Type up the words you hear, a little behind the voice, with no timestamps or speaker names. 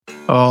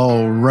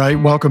All right.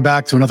 Welcome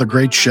back to another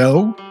great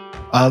show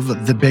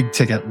of The Big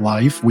Ticket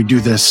Life. We do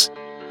this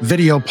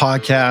video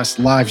podcast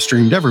live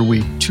streamed every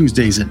week,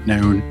 Tuesdays at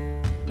noon.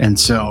 And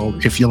so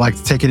if you like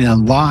to take it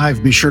in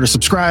live, be sure to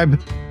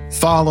subscribe,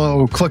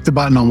 follow, click the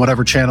button on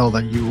whatever channel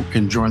that you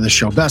enjoy the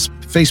show best,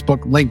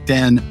 Facebook,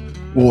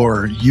 LinkedIn,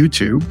 or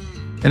YouTube.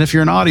 And if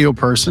you're an audio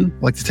person,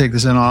 like to take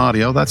this in on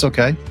audio, that's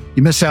okay.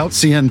 You miss out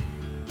seeing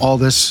all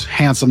this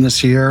handsomeness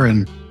here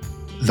and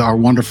our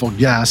wonderful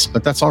guests,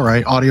 but that's all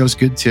right. Audio is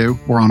good too.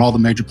 We're on all the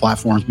major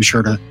platforms. Be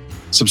sure to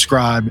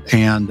subscribe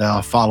and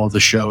follow the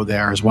show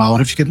there as well.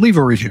 And if you could leave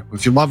a review,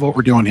 if you love what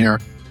we're doing here,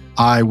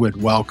 I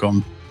would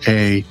welcome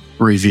a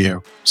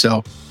review.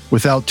 So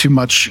with all the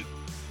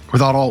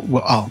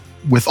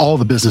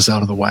business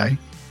out of the way,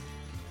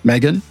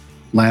 Meggan,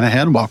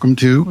 Lanahan, welcome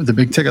to The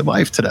Big Ticket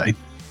Life today.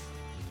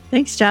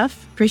 Thanks,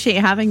 Jeff. Appreciate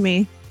you having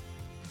me.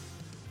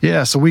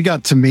 Yeah, so we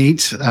got to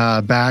meet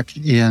back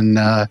in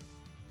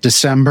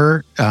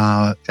December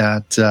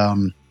at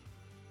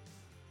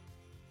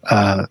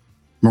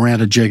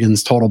Miranda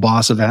Jiggins' Total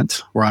Boss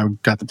event, where I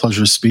got the pleasure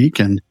to speak.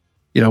 And,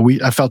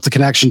 I felt the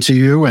connection to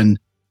you, and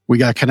we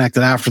got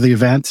connected after the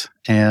event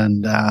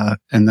and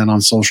then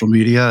on social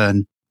media.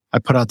 And I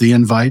put out the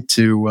invite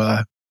to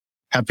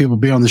have people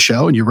be on the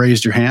show, and you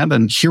raised your hand,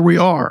 and here we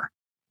are.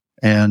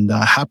 And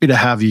happy to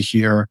have you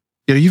here.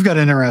 You've got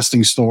an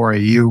interesting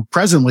story. You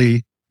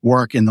presently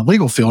work in the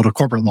legal field of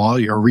corporate law.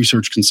 You're a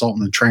research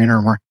consultant and trainer.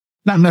 And we're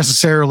not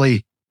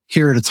necessarily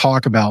here to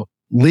talk about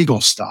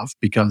legal stuff,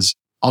 because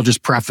I'll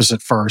just preface it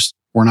first.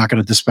 We're not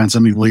going to dispense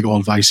any legal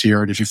advice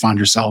here. And if you find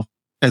yourself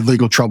in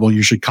legal trouble,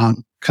 you should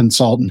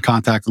consult and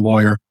contact a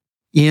lawyer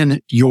in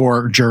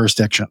your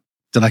jurisdiction.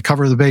 Did I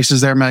cover the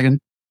bases there,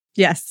 Meggan?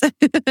 Yes.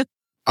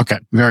 Okay,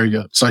 very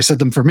good. So I said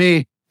them for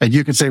me, and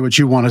you can say what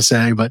you want to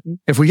say. But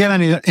if we get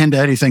into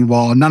anything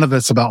law, none of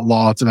it's about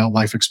law. It's about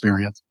life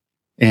experience.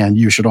 And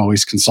you should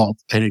always consult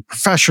a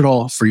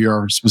professional for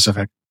your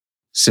specific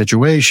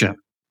situation.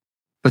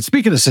 But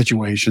speaking of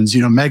situations,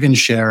 Meggan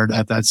shared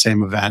at that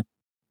same event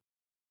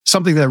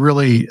something that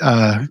really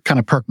kind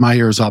of perked my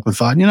ears up and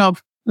thought,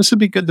 this would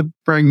be good to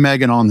bring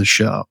Meggan on the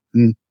show.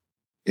 And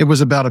it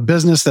was about a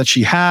business that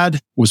she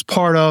was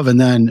part of, and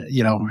then,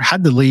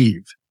 had to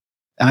leave.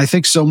 And I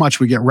think so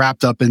much we get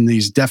wrapped up in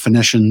these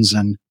definitions,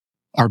 and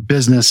our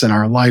business and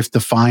our life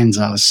defines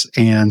us,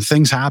 and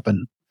things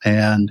happen.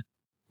 And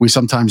we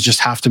sometimes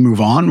just have to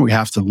move on. We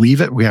have to leave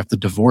it. We have to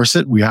divorce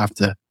it. We have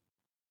to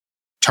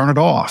turn it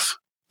off.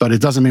 But it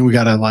doesn't mean we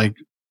got to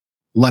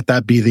let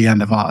that be the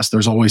end of us.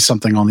 There's always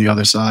something on the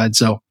other side.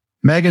 So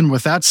Meggan,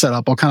 with that set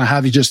up, I'll kind of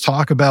have you just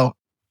talk about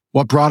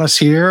what brought us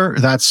here,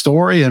 that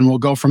story, and we'll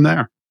go from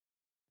there.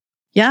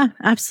 Yeah,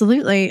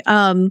 absolutely.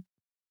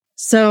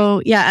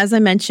 So as I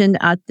mentioned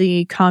at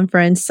the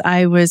conference,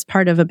 I was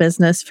part of a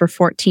business for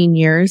 14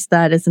 years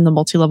that is in the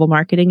multi-level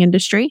marketing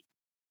industry.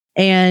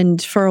 And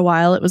for a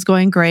while, it was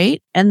going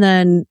great. And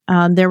then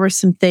there were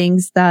some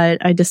things that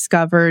I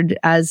discovered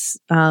as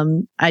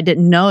I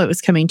didn't know it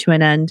was coming to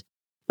an end,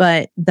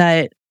 but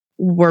that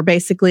were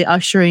basically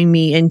ushering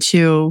me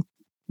into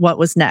what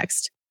was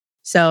next.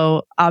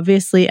 So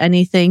obviously,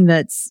 anything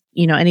that's,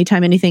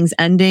 anytime anything's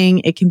ending,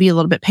 it can be a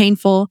little bit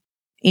painful,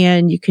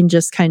 and you can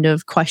just kind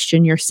of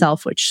question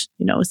yourself, which,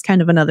 is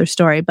kind of another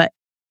story. But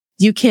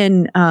you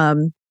can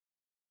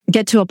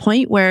get to a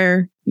point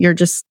where you're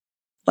just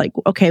like,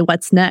 okay,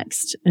 what's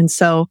next? And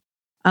so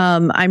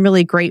I'm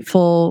really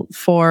grateful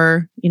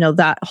for,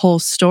 that whole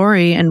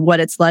story and what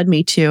it's led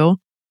me to.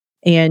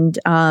 And,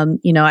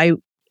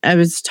 I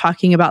was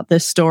talking about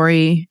this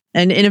story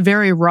and in a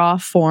very raw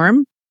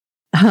form.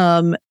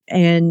 Jeff,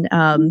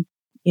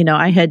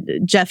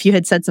 you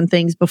had said some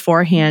things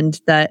beforehand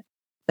that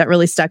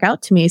really stuck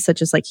out to me,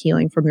 such as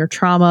healing from your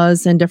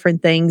traumas and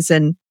different things.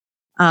 And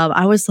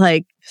I was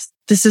like,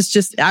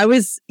 I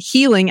was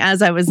healing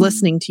as I was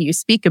listening to you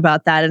speak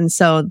about that. And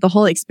so the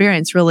whole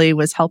experience really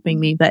was helping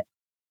me. But,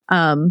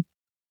 I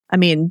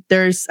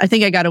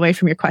think I got away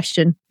from your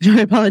question.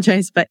 I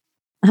apologize. But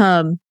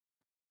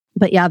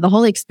yeah, the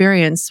whole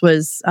experience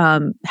was,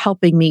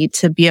 helping me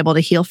to be able to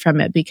heal from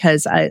it,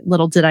 because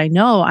little did I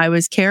know I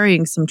was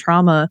carrying some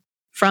trauma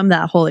from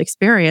that whole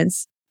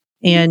experience.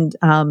 And,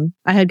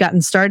 I had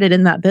gotten started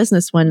in that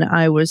business when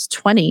I was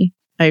 20.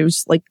 I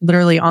was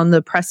literally on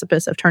the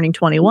precipice of turning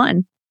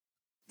 21.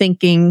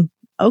 Thinking,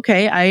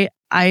 okay,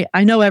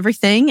 I know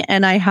everything,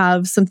 and I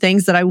have some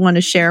things that I want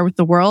to share with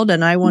the world,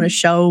 and I want to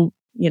show,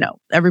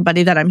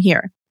 everybody that I'm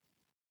here.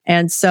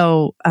 And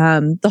so,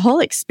 the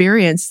whole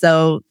experience,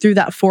 though, through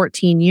that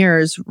 14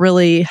 years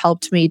really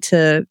helped me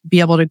to be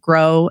able to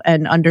grow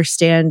and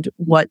understand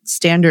what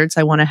standards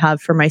I want to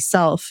have for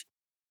myself.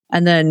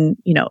 And then,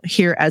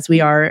 here as we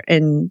are,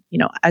 and,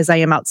 as I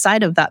am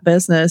outside of that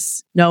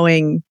business,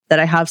 knowing that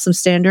I have some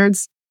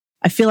standards,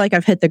 I feel like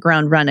I've hit the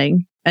ground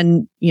running,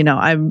 and,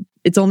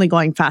 it's only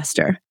going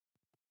faster.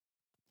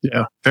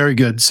 Yeah, very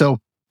good. So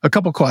a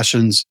couple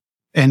questions,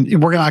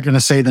 and we're not going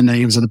to say the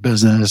names of the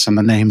business and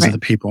the names of the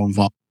people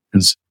involved,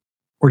 because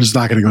we're just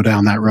not going to go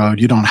down that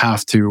road. You don't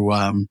have to,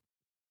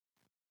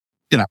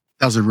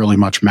 doesn't really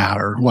much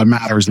matter. What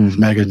matters is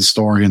Meggan's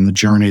story and the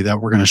journey that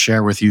we're going to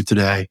share with you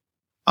today.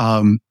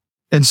 And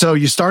so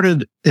you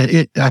started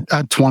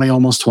at 20,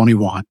 almost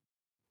 21.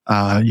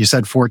 You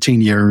said 14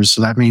 years,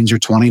 so that means you're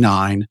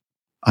 29.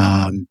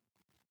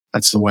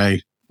 That's the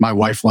way my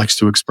wife likes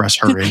to express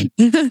her age.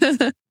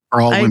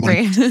 For all I women.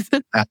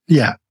 agree.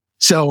 Yeah.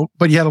 So,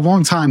 but you had a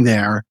long time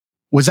there.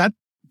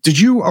 Did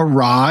you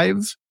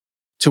arrive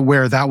to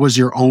where that was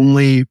your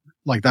only,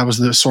 like that was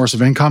the source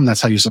of income?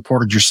 That's how you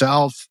supported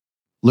yourself,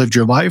 lived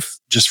your life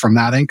just from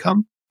that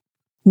income?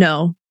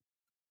 No.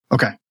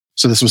 Okay.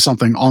 So this was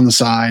something on the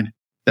side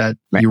that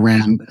you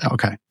ran.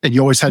 Okay. And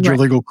you always had your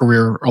legal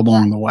career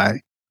along the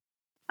way.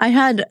 I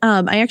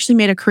actually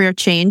made a career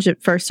change.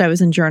 At first I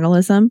was in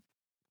journalism,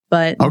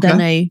 but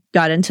then I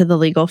got into the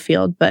legal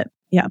field. But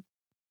yeah.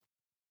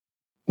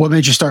 What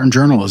made you start in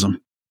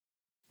journalism?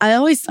 I've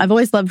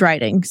always loved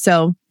writing.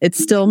 So it's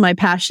still my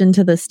passion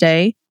to this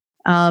day.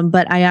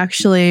 But I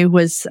actually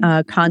was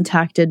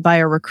contacted by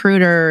a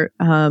recruiter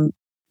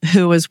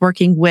who was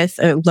working with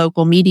a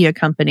local media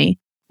company.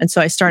 And so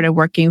I started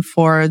working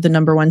for the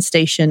number one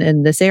station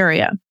in this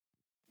area.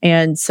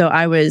 And so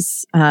I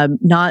was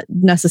not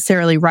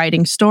necessarily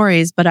writing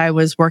stories, but I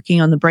was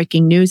working on the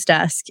breaking news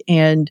desk.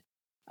 And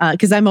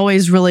because I'm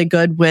always really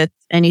good with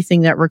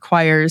anything that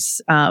requires,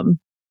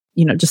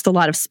 just a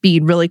lot of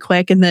speed really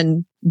quick.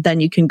 And then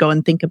you can go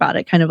and think about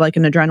it, kind of like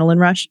an adrenaline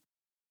rush.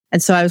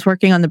 And so I was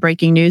working on the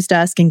breaking news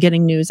desk and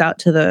getting news out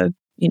to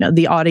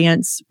the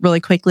audience really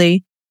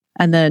quickly.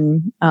 And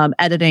then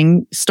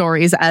editing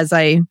stories as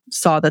I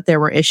saw that there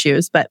were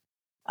issues, but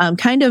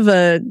kind of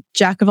a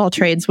jack of all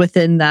trades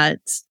within that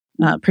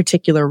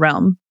particular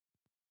realm.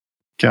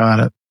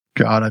 Got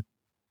it.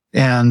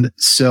 And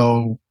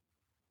so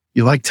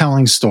you like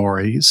telling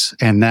stories,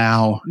 and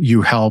now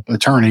you help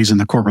attorneys in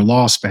the corporate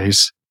law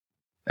space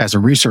as a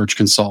research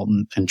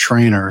consultant and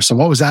trainer. So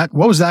what was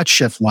that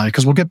shift like?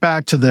 Because we'll get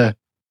back to the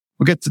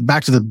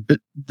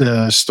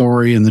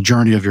story and the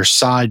journey of your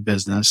side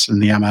business in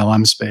the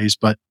MLM space,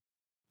 but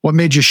what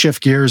made you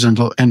shift gears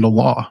into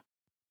law?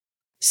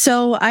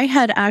 So I'm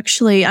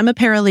a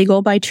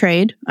paralegal by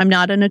trade. I'm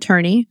not an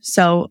attorney.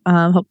 So,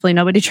 hopefully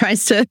nobody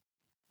tries to,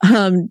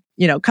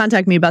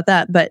 contact me about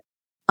that. But,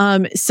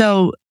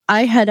 so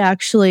I had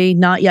actually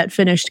not yet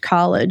finished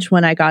college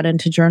when I got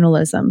into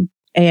journalism,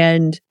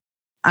 and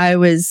I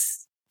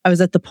was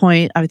at the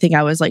point, I think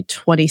I was like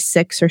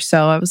 26 or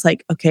so. I was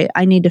like, okay,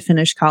 I need to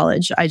finish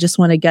college. I just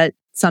want to get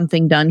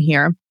something done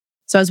here.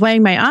 So I was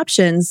weighing my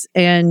options,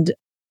 and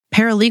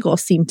paralegal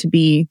seemed to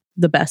be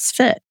the best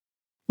fit.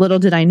 Little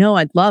did I know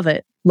I'd love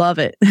it.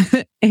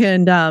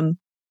 And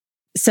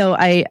so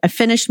I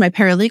finished my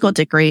paralegal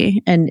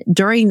degree. And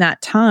during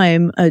that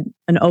time,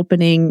 an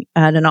opening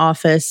at an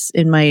office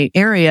in my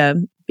area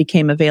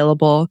became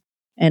available.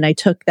 And I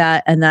took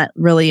that, and that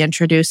really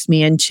introduced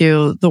me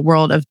into the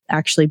world of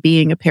actually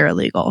being a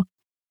paralegal.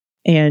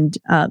 And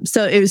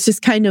so it was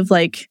just kind of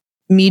like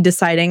me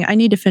deciding I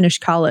need to finish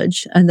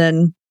college, and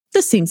then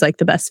this seems like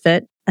the best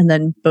fit. And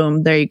then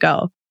boom, there you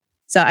go.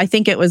 So I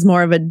think it was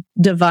more of a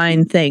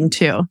divine thing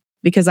too,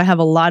 because I have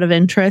a lot of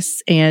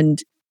interests,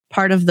 and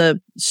part of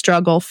the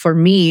struggle for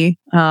me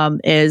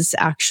is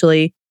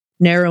actually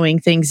narrowing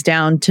things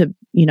down to,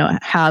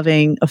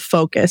 having a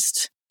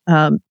focused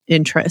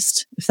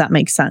interest, if that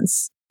makes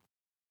sense.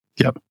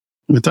 Yep,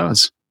 it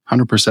does.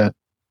 100%.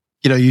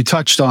 You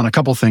touched on a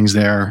couple things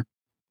there,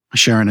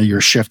 Sharon,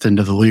 your shift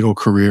into the legal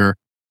career.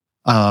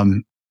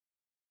 So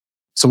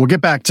we'll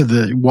get back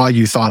to why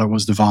you thought it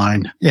was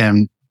divine,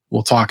 and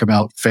we'll talk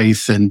about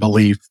faith and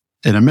belief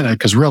in a minute,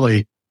 because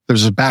really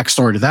there's a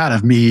backstory to that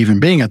of me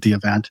even being at the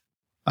event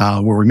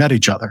where we met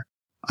each other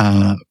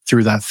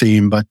through that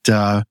theme. But,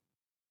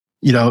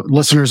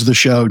 listeners of the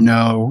show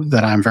know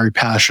that I'm very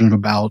passionate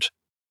about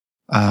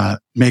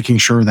making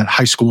sure that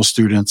high school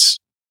students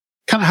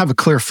kind of have a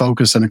clear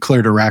focus and a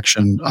clear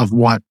direction of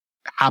what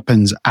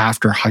happens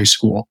after high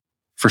school.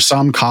 For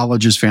some,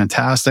 college is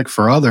fantastic.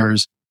 For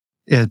others,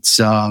 it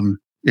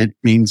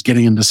means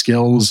getting into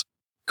skills,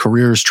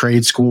 careers,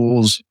 trade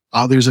schools.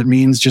 Others, it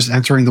means just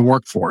entering the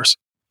workforce.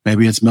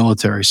 Maybe it's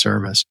military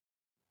service.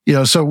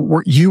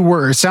 So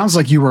it sounds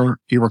like you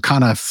were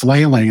kind of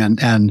flailing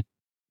and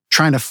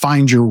trying to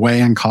find your way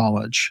in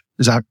college.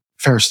 Is that a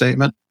fair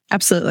statement?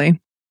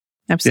 Absolutely.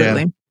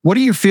 Yeah. What do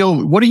you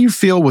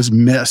feel was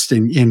missed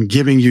in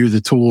giving you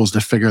the tools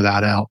to figure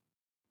that out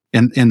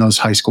in those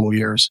high school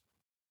years?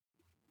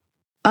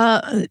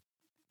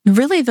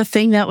 Really the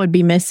thing that would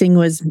be missing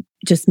was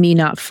just me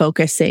not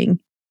focusing.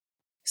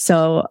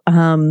 So,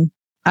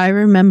 I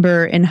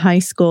remember in high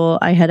school,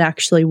 I had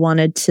actually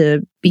wanted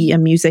to be a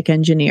music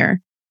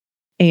engineer.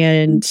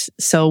 And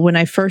so when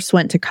I first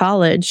went to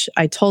college,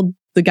 I told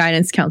the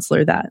guidance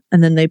counselor that,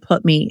 and then they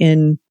put me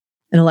in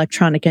an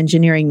electronic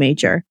engineering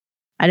major.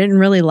 I didn't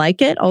really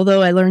like it,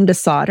 although I learned to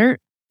solder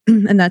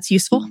and that's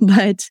useful,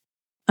 but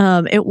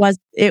I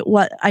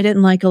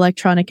didn't like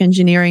electronic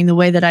engineering the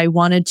way that I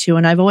wanted to.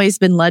 And I've always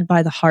been led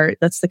by the heart.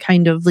 That's the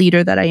kind of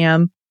leader that I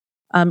am.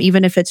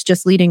 Even if it's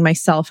just leading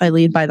myself, I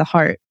lead by the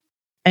heart.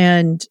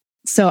 And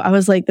so I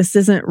was like, this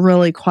isn't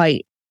really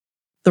quite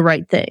the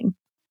right thing.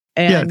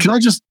 Yeah. And Can I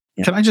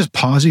just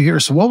pause you here?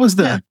 So what was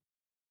the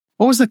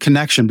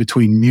connection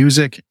between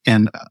music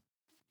and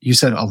you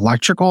said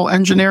electrical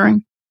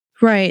engineering?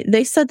 right.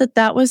 They said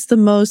that was the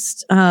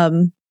most,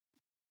 that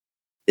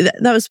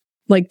was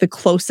like the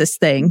closest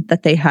thing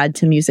that they had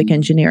to music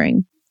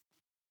engineering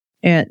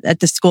and at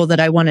the school that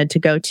I wanted to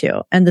go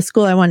to. And the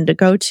school I wanted to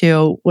go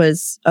to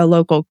was a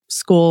local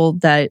school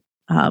that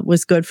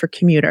was good for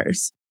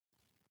commuters.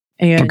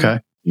 And Okay.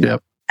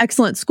 Yep.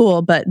 excellent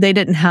school, but they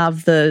didn't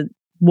have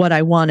what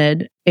I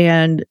wanted.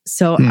 And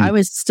so I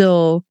was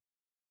still,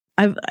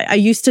 I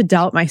used to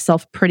doubt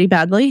myself pretty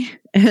badly.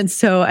 And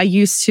so I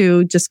used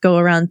to just go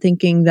around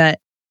thinking that,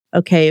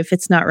 okay, if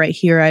it's not right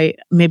here,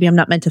 maybe I'm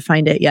not meant to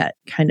find it yet,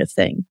 kind of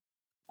thing.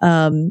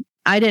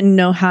 I didn't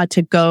know how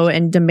to go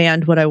and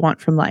demand what I want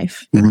from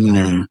life.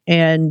 Mm-hmm.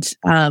 And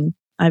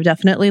I've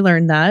definitely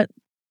learned that.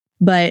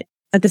 But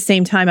at the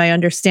same time, I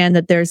understand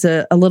that there's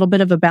a little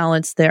bit of a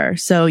balance there.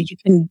 So you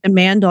can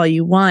demand all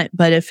you want,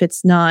 but if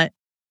it's not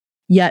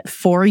yet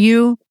for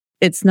you,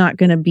 it's not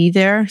going to be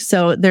there.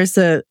 So there's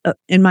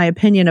in my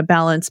opinion, a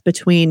balance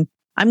between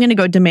I'm going to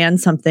go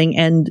demand something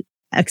and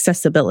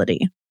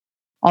accessibility.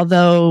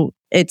 Although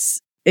it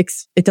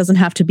doesn't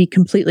have to be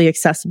completely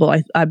accessible.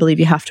 I believe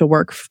you have to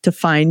work to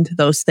find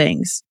those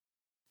things.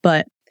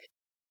 But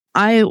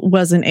I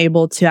wasn't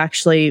able to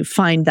actually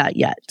find that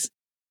yet.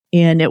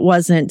 And it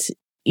wasn't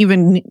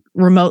even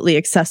remotely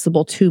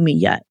accessible to me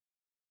yet.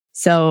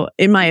 So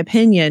in my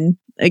opinion,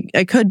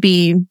 it could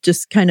be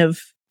just kind of,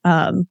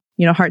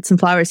 hearts and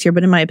flowers here,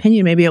 but in my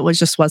opinion, maybe it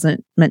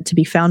wasn't meant to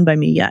be found by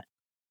me yet.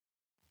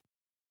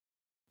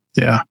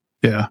 Yeah.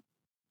 Yeah.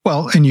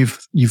 Well, and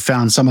you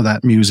found some of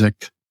that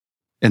music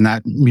and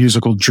that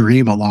musical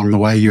dream along the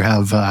way. You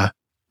have,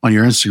 on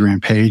your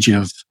Instagram page, you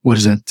have, what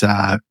is it?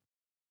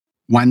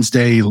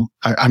 Wednesday.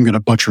 I'm going to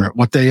butcher it.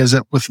 What day is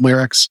it with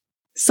lyrics?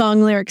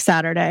 Song Lyric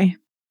Saturday.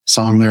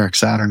 Song Lyric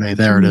Saturday.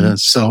 There it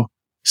is. So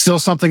still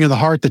something in the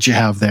heart that you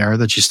have there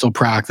that you still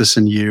practice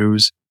and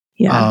use.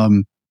 Yeah.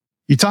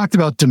 You talked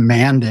about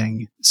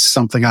demanding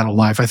something out of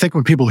life. I think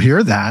when people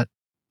hear that,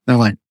 they're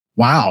like,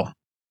 wow,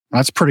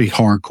 that's pretty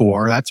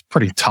hardcore. That's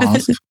pretty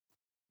tough.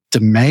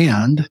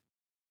 Demand.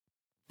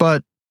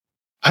 But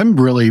I'm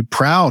really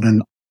proud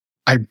and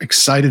I'm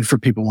excited for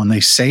people when they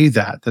say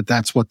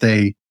that's what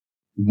they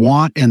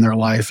want in their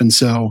life. And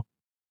so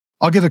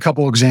I'll give a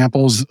couple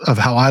examples of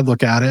how I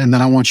look at it. And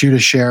then I want you to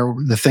share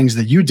the things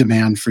that you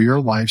demand for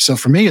your life. So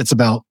for me, it's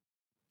about,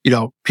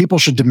 people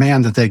should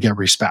demand that they get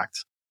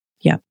respect.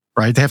 Yeah.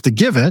 Right. They have to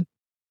give it.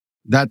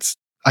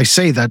 I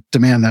say that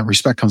demand that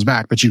respect comes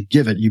back, but you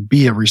give it, you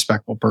be a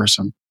respectful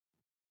person.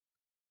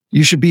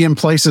 You should be in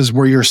places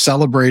where you're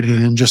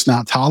celebrated and just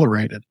not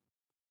tolerated.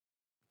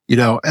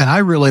 And I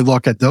really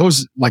look at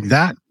those like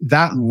that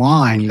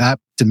line, that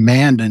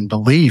demand and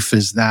belief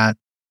is that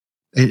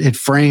it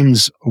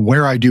frames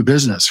where I do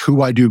business,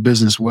 who I do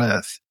business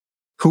with,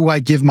 who I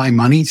give my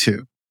money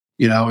to,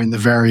 in the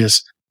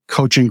various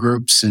coaching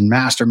groups and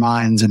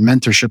masterminds and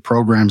mentorship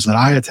programs that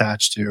I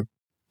attach to.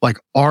 Like,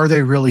 are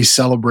they really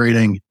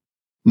celebrating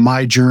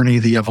my journey,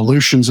 the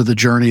evolutions of the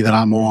journey that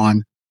I'm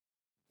on?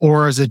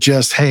 Or is it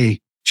just, hey,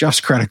 Jeff's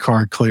credit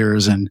card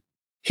clears and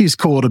he's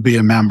cool to be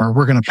a member.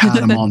 We're going to pat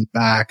him on the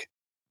back,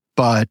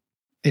 but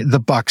the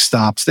buck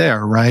stops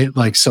there, right?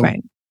 Like, so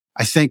right.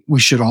 I think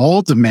we should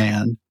all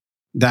demand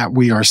that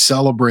we are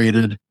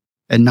celebrated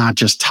and not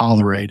just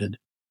tolerated.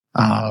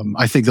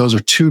 I think those are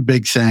two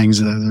big things.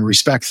 The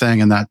respect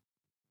thing and that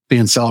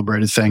being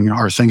celebrated thing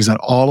are things that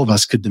all of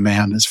us could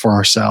demand is for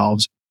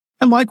ourselves.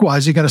 And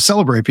likewise, you got to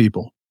celebrate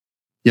people.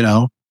 You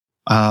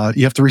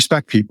have to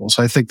respect people.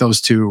 So I think those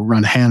two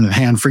run hand in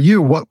hand. For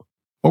you, what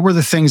were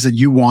the things that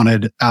you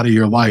wanted out of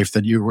your life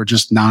that you were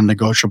just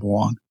non-negotiable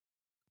on?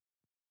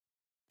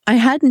 I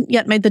hadn't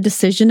yet made the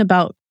decision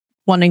about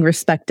wanting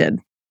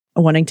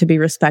to be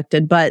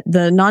respected, but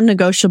the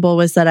non-negotiable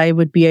was that I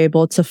would be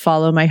able to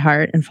follow my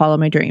heart and follow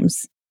my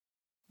dreams.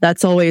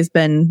 That's always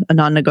been a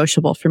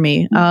non-negotiable for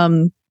me.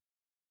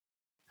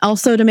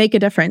 Also to make a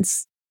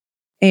difference.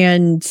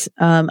 And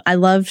I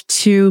love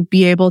to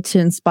be able to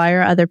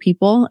inspire other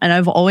people. And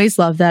I've always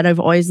loved that. I've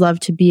always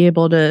loved to be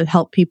able to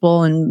help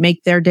people and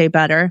make their day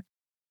better.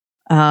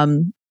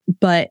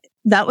 But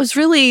that was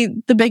really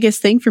the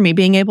biggest thing for me,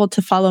 being able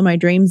to follow my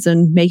dreams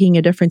and making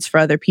a difference for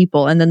other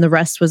people. And then the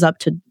rest was up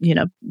to,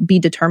 be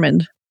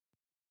determined,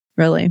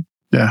 really.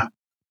 Yeah.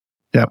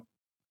 Yep.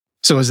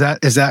 So is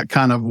that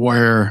kind of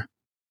where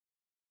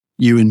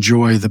you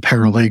enjoy the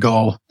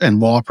paralegal and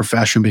law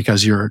profession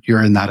because you're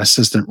in that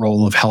assistant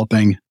role of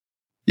helping,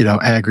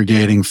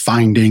 aggregating,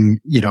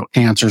 finding,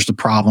 answers to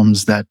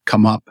problems that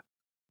come up?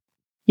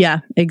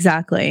 Yeah,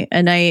 exactly.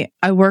 And I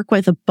work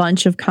with a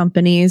bunch of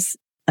companies.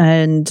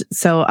 And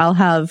so I'll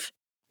have,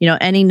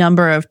 any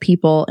number of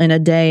people in a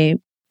day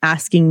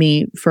asking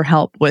me for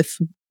help with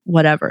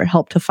whatever,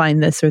 help to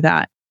find this or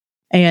that.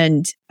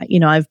 And,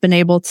 I've been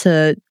able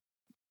to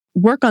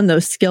work on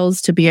those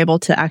skills to be able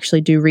to actually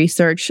do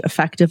research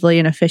effectively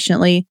and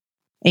efficiently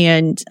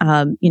and,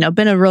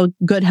 been a real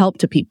good help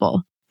to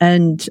people.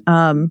 And,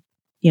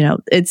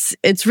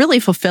 it's really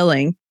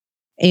fulfilling.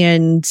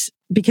 And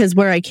because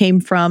where I came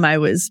from, I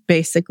was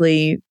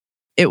basically,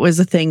 it was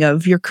a thing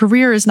of your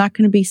career is not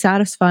going to be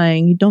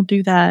satisfying. You don't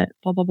do that,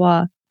 blah, blah,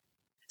 blah.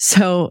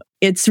 So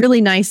it's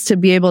really nice to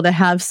be able to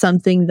have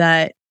something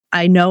that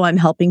I know I'm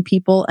helping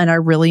people and I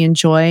really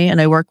enjoy, and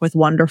I work with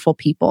wonderful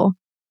people.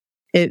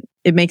 It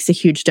makes a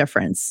huge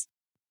difference.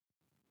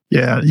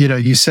 Yeah.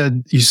 You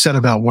said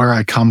about where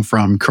I come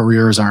from,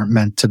 careers aren't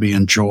meant to be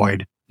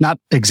enjoyed. Not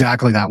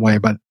exactly that way,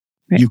 but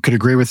right. You could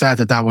agree with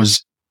that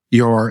was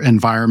your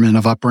environment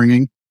of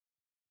upbringing?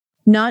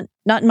 Not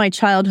in my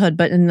childhood,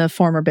 but in the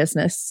former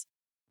business.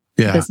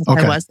 Yeah. Business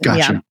Okay. I was in.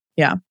 Gotcha.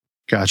 Yeah.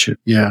 Gotcha.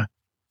 Yeah.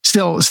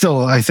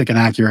 Still, I think an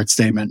accurate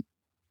statement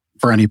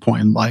for any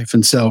point in life.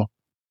 And so,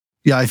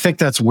 yeah, I think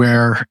that's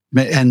where,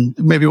 and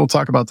maybe we'll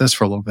talk about this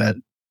for a little bit.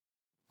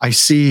 I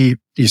see,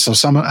 as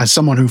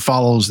someone who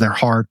follows their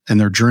heart and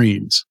their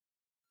dreams,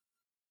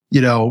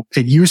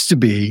 it used to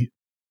be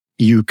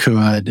you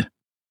could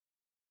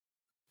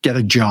get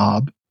a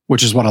job,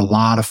 which is what a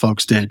lot of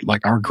folks did,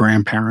 like our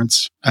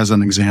grandparents, as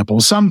an example.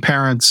 Some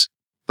parents,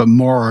 but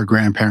more our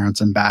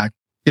grandparents and back.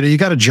 You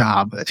got a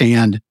job,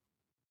 and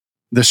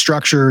the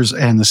structures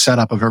and the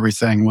setup of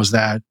everything was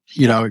that,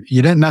 you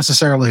didn't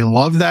necessarily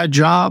love that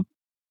job,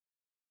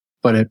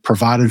 but it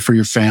provided for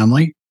your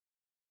family.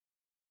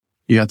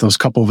 You got those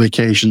couple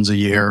vacations a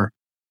year.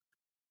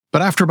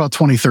 But after about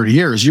 20, 30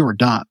 years, you were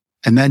done.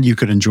 And then you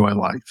could enjoy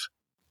life.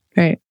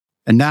 Right.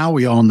 And now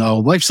we all know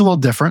life's a little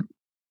different.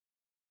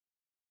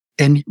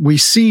 And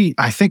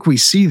I think we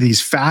see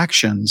these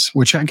factions,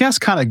 which I guess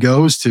kind of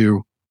goes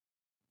to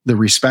the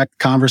respect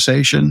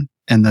conversation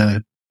and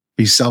the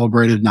be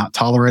celebrated, not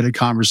tolerated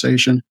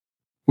conversation.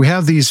 We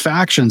have these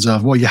factions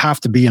of, well, you have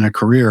to be in a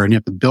career and you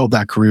have to build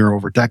that career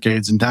over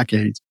decades and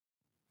decades.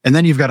 And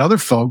then you've got other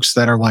folks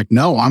that are like,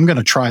 no, I'm going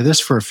to try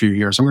this for a few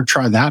years. I'm going to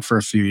try that for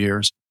a few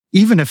years,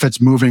 even if it's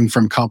moving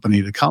from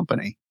company to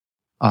company,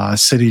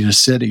 city to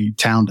city,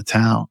 town to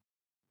town.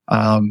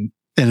 And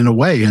in a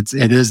way, it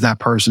is that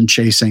person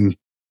chasing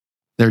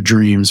their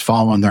dreams,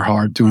 following their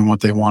heart, doing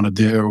what they want to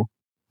do.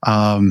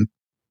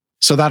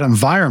 So that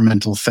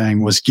environmental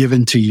thing was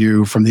given to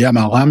you from the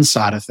MLM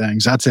side of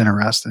things. That's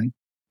interesting.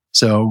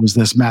 So it was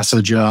this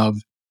message of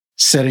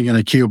sitting in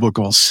a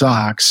cubicle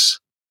sucks.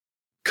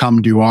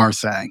 Come do our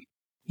thing.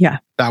 Yeah.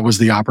 That was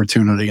the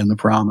opportunity and the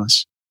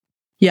promise.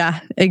 Yeah,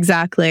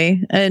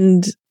 exactly.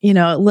 And,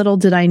 little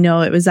did I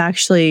know it was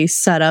actually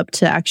set up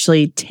to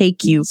actually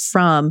take you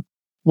from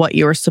what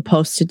you were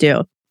supposed to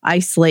do,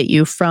 isolate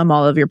you from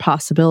all of your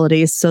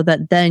possibilities so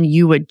that then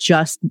you would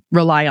just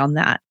rely on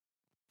that.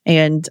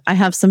 And I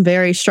have some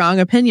very strong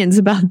opinions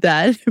about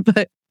that,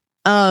 but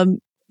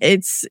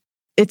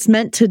it's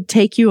meant to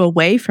take you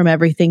away from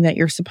everything that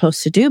you're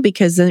supposed to do,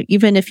 because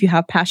even if you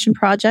have passion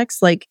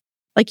projects, like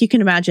you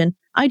can imagine,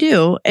 I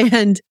do,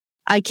 and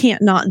I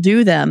can't not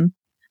do them.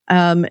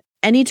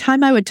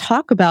 Anytime I would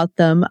talk about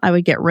them, I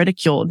would get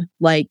ridiculed.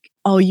 Like,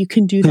 oh, you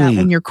can do that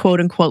when you're quote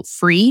unquote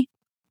free,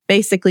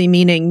 basically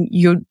meaning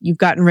you've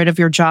gotten rid of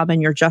your job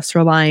and you're just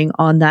relying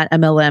on that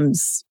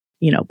MLM's,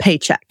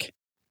 paycheck.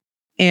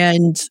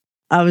 And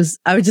I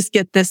would just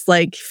get this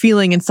like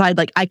feeling inside,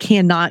 like I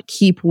cannot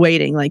keep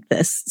waiting like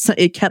this. So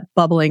it kept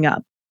bubbling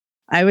up.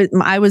 I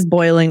was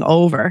boiling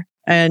over,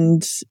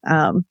 and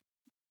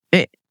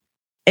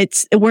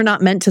we're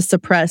not meant to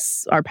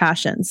suppress our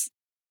passions.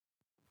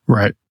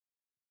 Right.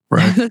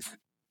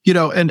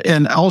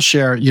 And I'll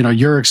share,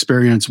 your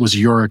experience was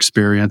your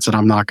experience, and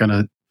I'm not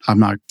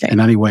in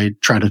any way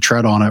trying to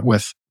tread on it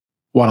with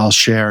what I'll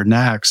share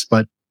next.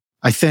 But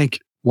I think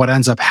what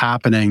ends up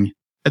happening,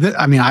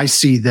 I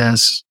see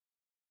this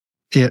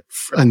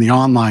in the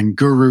online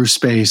guru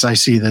space. I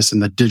see this in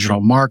the digital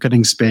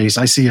marketing space.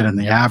 I see it in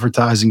the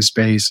advertising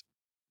space,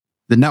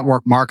 the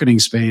network marketing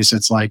space.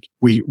 It's like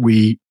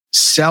we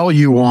sell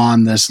you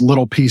on this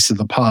little piece of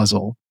the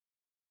puzzle,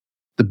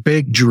 the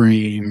big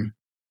dream,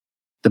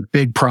 the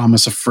big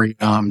promise of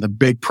freedom, the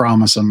big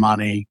promise of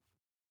money.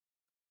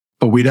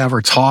 But we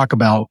never talk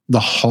about the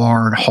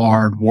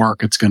hard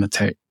work it's going to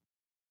take.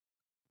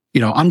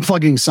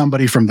 Unplugging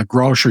somebody from the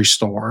grocery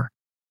store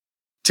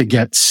to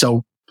get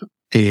soap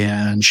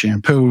and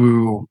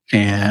shampoo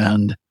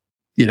and,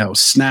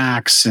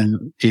 snacks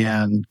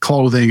and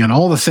clothing and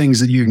all the things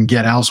that you can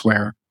get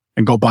elsewhere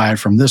and go buy it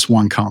from this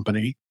one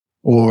company.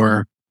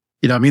 Or,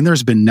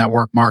 there's been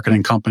network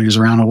marketing companies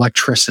around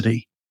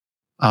electricity.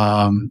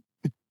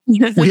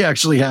 We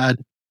actually had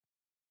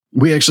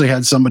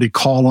somebody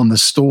call on the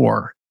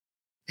store,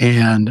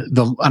 and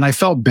I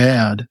felt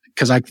bad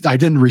because I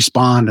didn't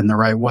respond in the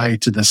right way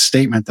to the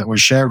statement that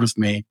was shared with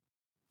me,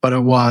 but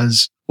it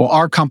was, well,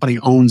 our company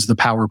owns the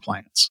power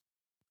plants.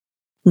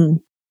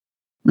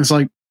 It's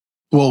like,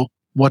 well,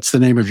 what's the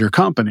name of your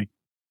company?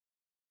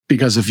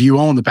 Because if you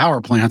own the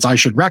power plants, I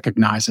should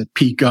recognize it.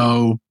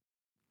 Pico,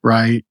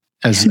 right?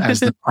 As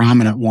the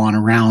prominent one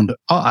around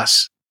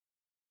us.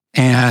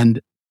 And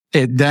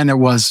then it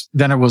was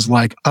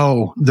like,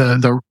 oh,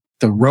 the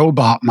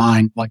robot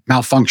mind like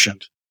malfunction.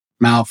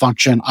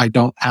 I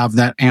don't have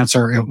that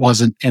answer. It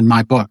wasn't in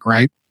my book.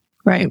 Right.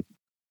 Right.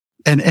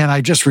 And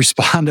I just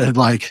responded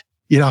like,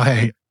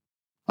 hey,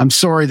 I'm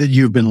sorry that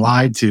you've been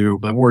lied to,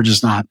 but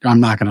I'm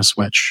not going to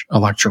switch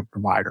electric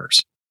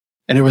providers.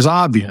 And it was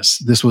obvious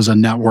this was a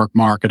network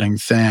marketing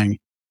thing.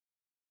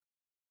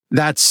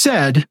 That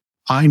said,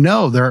 I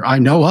know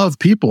of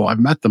people, I've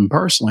met them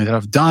personally, that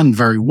have done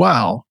very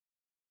well.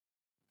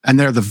 And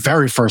they're the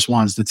very first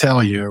ones to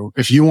tell you,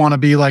 if you want to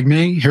be like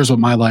me, here's what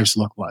my life's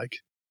looked like.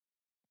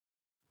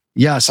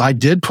 Yes, I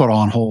did put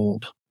on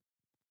hold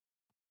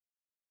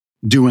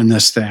doing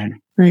this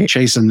thing, right,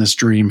 chasing this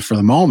dream for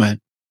the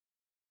moment.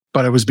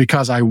 But it was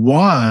because I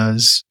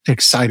was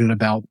excited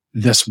about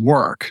this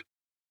work.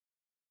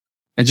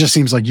 It just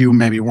seems like you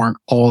maybe weren't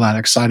all that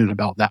excited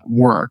about that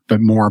work, but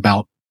more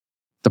about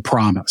the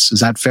promise. Is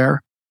that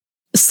fair?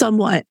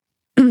 Somewhat.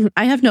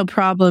 I have no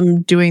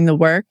problem doing the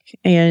work,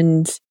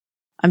 and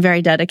I'm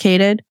very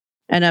dedicated,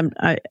 and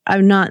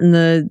I'm not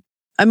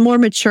I'm more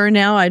mature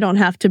now. I don't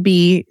have to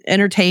be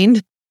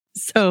entertained.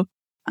 So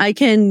I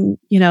can,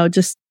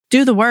 just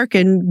do the work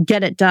and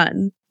get it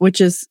done, which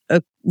is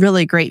a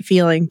really great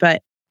feeling.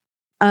 But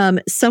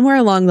somewhere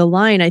along the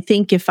line, I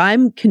think if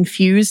I'm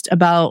confused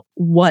about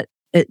what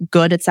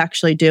good it's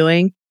actually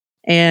doing,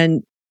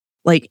 and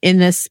like in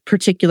this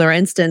particular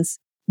instance,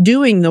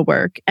 doing the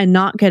work and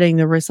not getting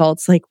the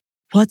results, like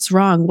what's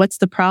wrong? What's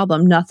the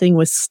problem? Nothing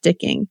was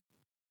sticking.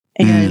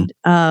 And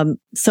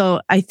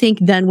so I think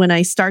then when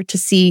I start to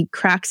see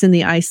cracks in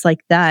the ice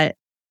like that,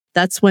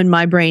 that's when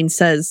my brain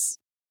says,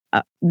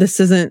 this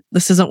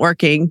isn't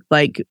working.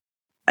 Like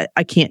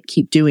I can't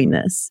keep doing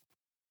this.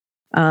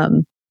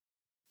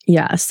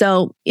 Yeah.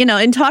 So,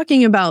 in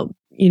talking about,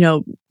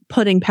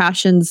 putting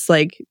passions,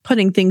 like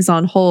putting things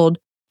on hold,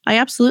 I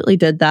absolutely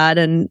did that.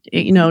 And,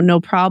 no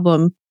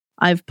problem.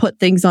 I've put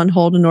things on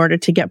hold in order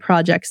to get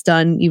projects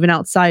done, even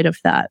outside of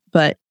that.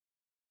 But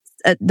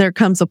there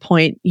comes a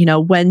point,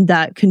 when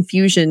that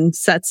confusion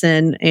sets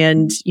in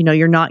and,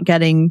 you're not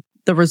getting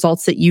the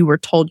results that you were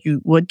told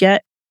you would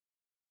get.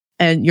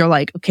 And you're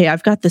like, okay,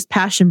 I've got this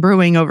passion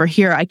brewing over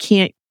here. I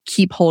can't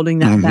keep holding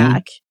that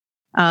back.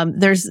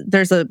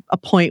 There's a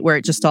point where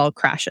it just all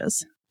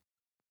crashes.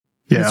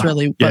 Yeah, that's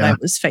really what I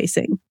was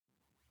facing.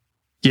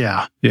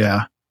 Yeah.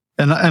 Yeah.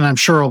 And I'm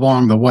sure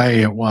along the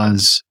way it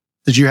was,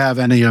 did you have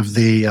any of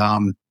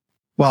the,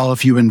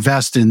 if you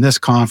invest in this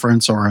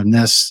conference or in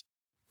this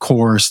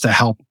course to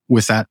help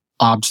with that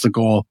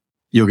obstacle,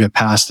 you'll get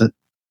past it?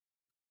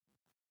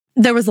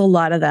 There was a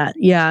lot of that.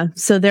 Yeah.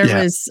 So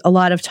there was a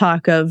lot of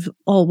talk of,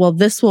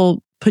 this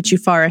will put you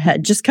far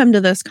ahead. Just come to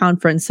this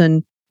conference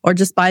or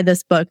just buy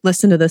this book,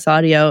 listen to this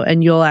audio,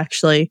 and you'll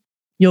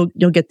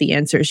get the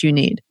answers you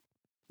need.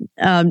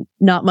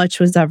 Not much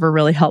was ever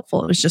really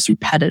helpful. It was just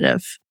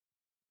repetitive.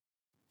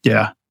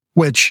 Yeah.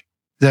 Which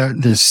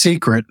the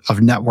secret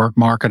of network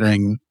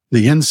marketing,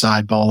 the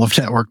inside ball of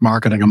network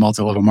marketing and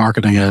multi-level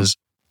marketing is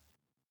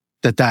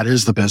that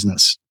is the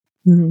business.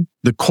 Mm-hmm.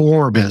 The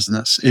core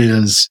business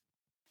is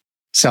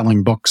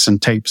selling books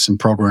and tapes and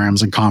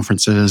programs and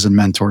conferences and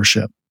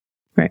mentorship.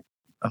 Right.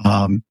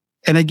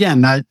 And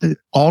again,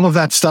 all of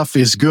that stuff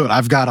is good.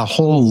 I've got a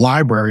whole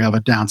library of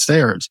it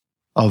downstairs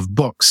of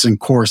books and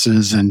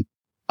courses, and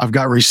I've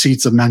got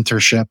receipts of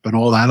mentorship and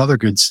all that other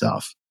good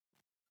stuff.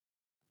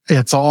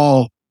 It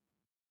all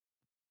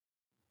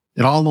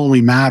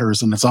only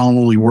matters, and it's all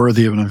only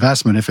worthy of an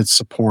investment if it's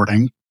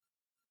supporting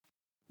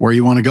where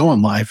you want to go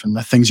in life and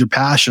the things you're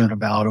passionate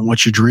about and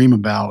what you dream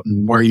about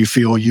and where you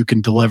feel you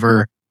can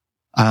deliver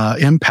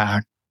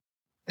impact.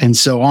 And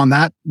so on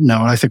that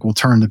note, I think we'll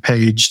turn the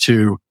page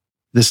to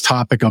this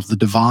topic of the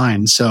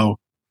divine. So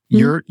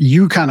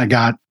you kind of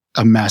got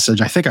a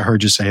message. I think I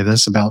heard you say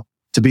this about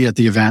to be at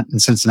the event in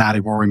Cincinnati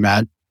where we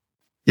met.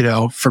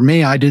 For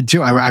me, I did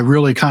too. I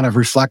really kind of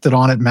reflected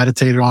on it,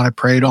 meditated on it,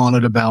 prayed on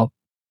it about,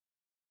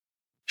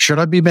 should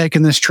I be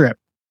making this trip?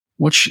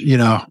 Which,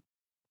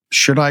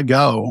 should I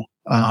go?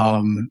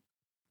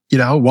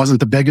 It wasn't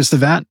the biggest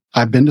event.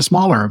 I've been to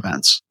smaller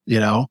events,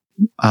 but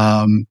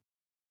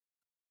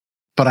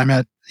I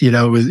met,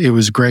 it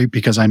was great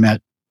because I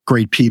met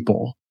great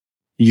people,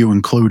 you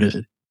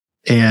included,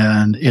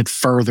 and it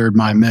furthered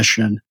my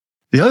mission.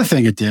 The other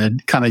thing it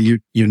did kind of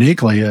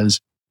uniquely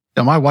is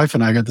that my wife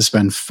and I got to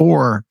spend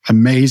 4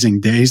 amazing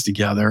days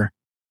together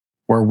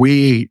where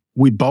we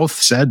both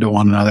said to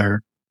one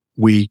another,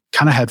 we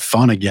kind of had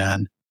fun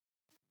again,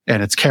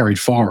 and it's carried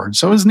forward.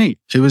 So it was neat.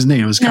 It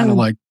was kind of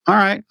like, all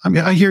right,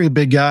 I hear you,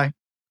 big guy.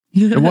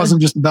 It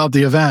wasn't just about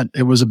the event.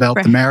 It was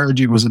about the marriage.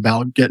 It was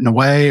about getting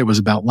away. It was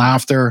about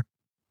laughter,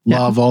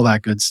 love, all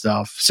that good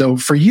stuff. So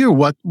for you,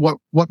 what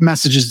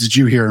messages did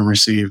you hear and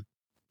receive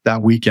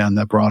that weekend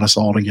that brought us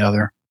all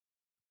together?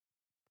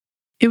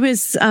 It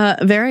was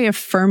very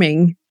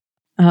affirming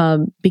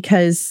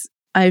because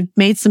I've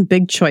made some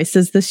big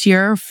choices this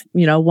year,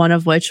 one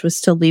of which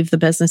was to leave the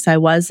business I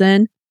was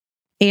in.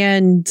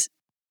 And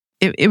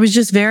it was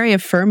just very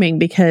affirming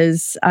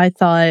because I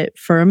thought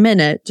for a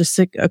minute, just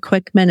a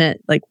quick minute,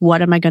 like,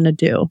 what am I going to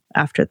do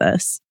after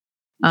this?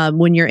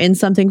 When you're in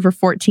something for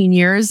 14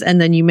 years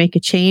and then you make a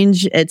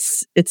change,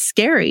 it's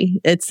scary.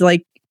 It's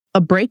like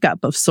a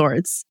breakup of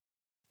sorts.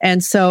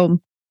 And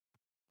so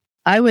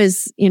I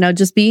was,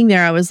 just being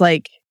there, I was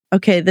like,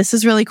 okay, this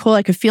is really cool.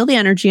 I could feel the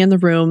energy in the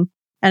room.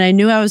 And I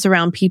knew I was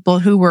around people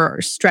who were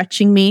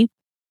stretching me.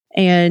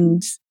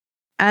 And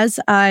as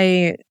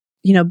I,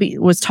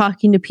 was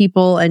talking to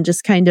people and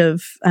just kind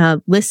of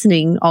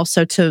listening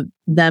also to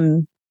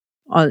them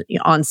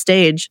on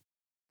stage,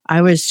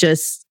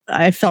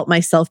 I felt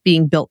myself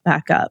being built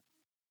back up.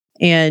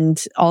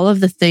 And all of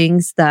the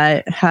things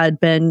that had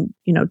been,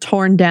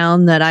 torn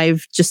down, that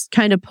I've just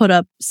kind of put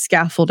up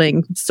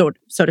scaffolding, so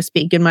to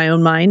speak, in my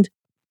own mind.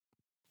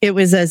 It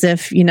was as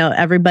if,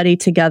 everybody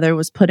together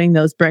was putting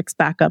those bricks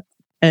back up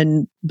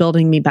and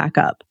building me back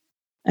up.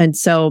 And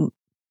so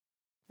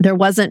there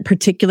wasn't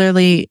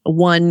particularly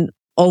one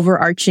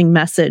overarching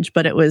message,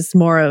 but it was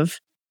more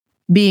of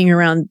being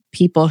around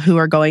people who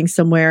are going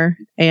somewhere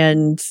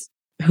and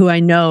who I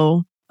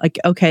know, like,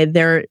 okay,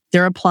 they're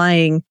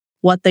applying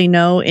what they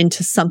know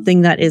into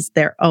something that is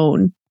their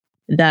own,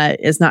 that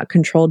is not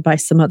controlled by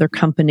some other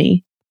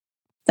company.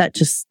 That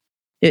just,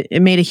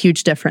 it made a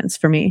huge difference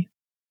for me.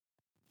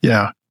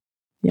 Yeah.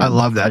 I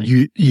love that.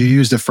 You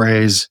used a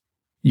phrase,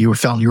 you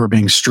felt you were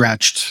being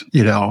stretched,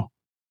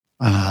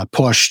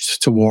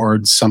 pushed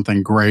towards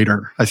something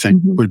greater, I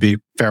think would be a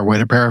fair way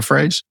to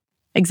paraphrase.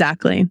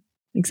 Exactly.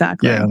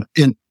 Yeah.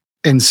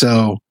 And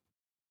so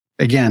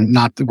again,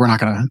 we're not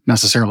going to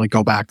necessarily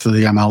go back to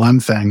the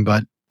MLM thing,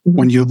 but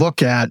when you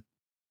look at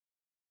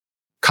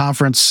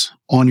conference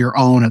on your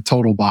own at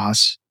Total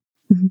Boss,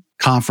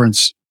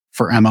 conference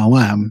for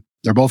MLM,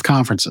 they're both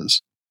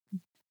conferences.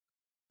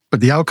 But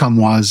the outcome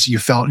was you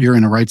felt you're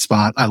in the right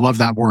spot. I love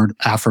that word,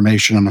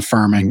 affirmation and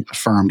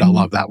affirmed. I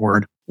love that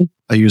word.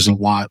 I use it a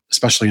lot,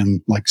 especially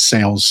in like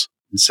sales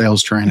and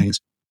sales trainings.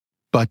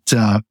 But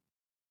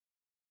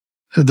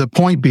the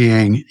point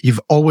being, you've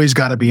always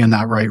got to be in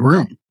that right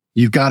room.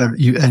 You've got to,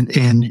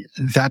 and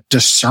that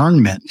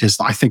discernment is,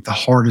 I think, the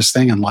hardest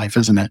thing in life,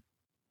 isn't it?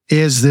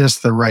 Is this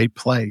the right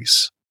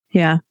place?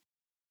 Yeah.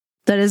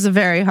 That is a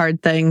very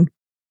hard thing,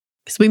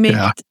 because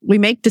we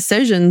make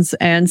decisions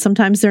and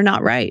sometimes they're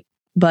not right.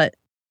 But,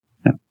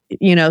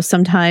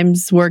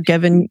 sometimes we're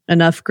given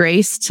enough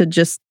grace to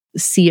just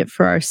see it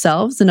for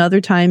ourselves. And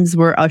other times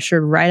we're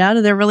ushered right out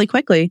of there really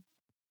quickly.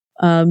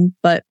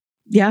 But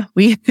yeah,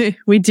 we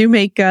do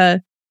make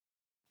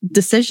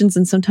decisions,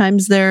 and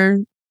sometimes they're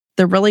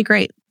really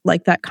great,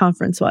 like that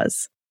conference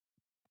was.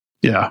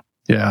 Yeah.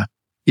 Yeah.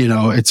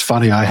 It's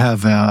funny. I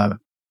have a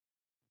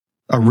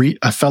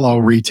fellow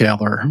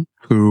retailer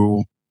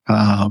who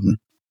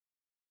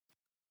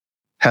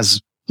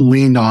has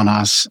leaned on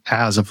us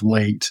as of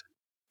late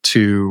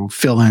to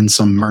fill in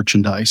some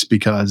merchandise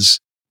because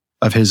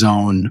of his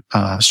own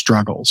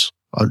struggles.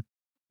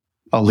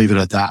 I'll leave it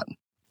at that.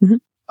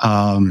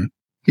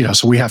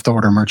 So we have to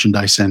order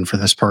merchandise in for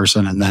this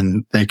person, and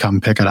then they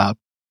come pick it up.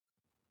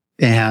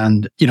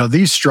 And,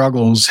 these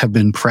struggles have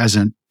been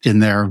present in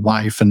their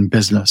life and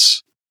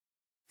business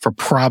for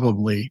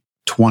probably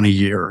 20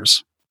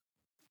 years.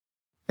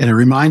 And it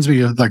reminds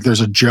me of, like,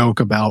 there's a joke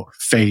about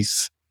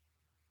faith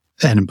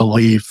and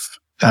belief.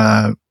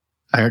 I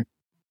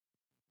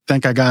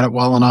think I got it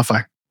well enough.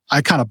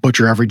 I kind of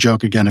butcher every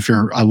joke again. If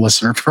you're a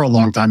listener for a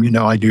long time,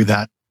 I do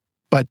that.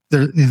 But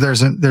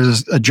there's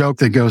a joke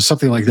that goes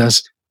something like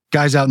this.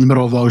 Guy's out in the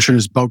middle of the ocean,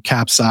 his boat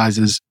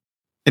capsizes,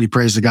 and he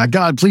prays to God,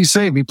 God, please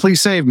save me, please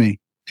save me.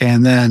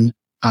 And then,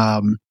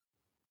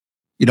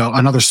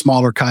 another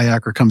smaller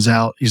kayaker comes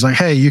out. He's like,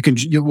 hey,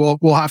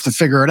 we'll have to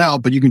figure it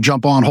out, but you can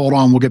jump on, hold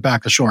on, we'll get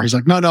back to shore. He's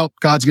like, no,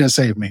 God's going to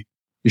save me.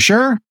 You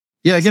sure?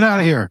 Yeah, get out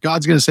of here.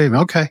 God's going to save me.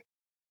 Okay.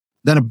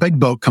 Then a big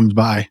boat comes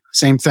by.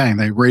 Same thing.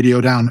 They radio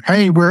down,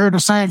 hey, we're here to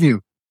save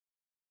you.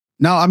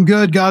 No, I'm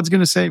good. God's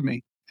going to save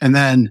me. And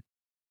then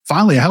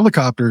finally a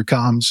helicopter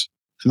comes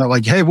and they're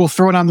like, hey, we'll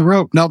throw it on the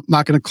rope. Nope,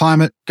 not going to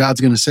climb it.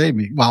 God's going to save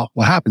me. Well,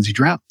 what happens? He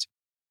drowns,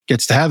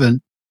 gets to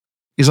heaven.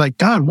 He's like,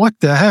 God, what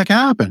the heck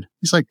happened?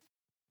 He's like,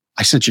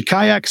 I sent you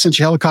kayak, sent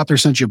you helicopter,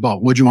 sent you a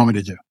boat. What'd you want me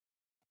to do?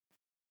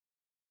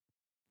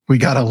 We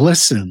got to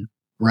listen,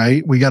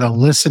 right? We got to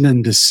listen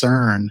and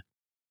discern.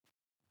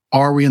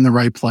 Are we in the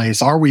right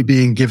place? Are we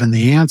being given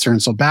the answer?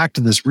 And so back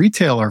to this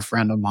retailer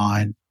friend of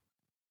mine,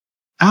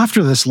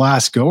 after this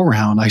last go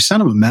around, I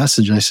sent him a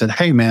message. I said,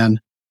 hey man,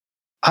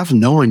 I've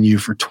known you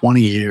for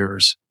 20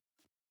 years.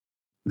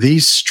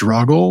 These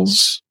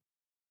struggles,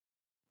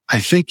 I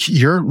think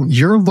you're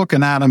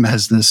looking at them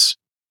as this,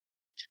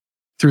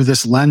 through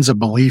this lens of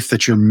belief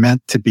that you're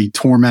meant to be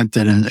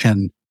tormented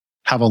and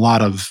have a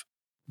lot of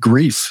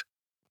grief.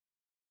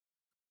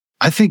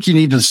 I think you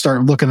need to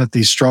start looking at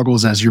these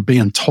struggles as you're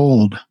being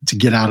told to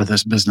get out of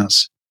this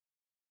business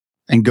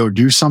and go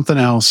do something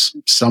else,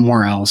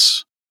 somewhere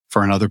else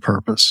for another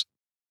purpose.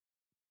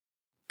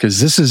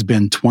 Because this has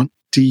been 20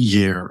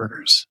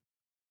 years.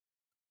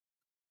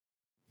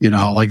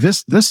 Like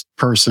this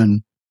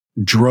person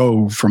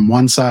drove from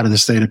one side of the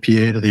state of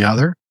PA to the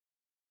other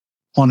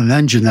on an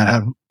engine that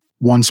had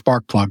one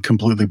spark plug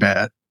completely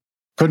bad.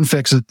 Couldn't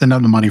fix it, didn't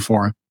have the money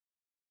for it.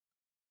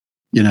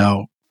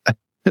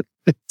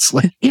 It's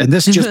like, and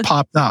this just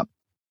popped up,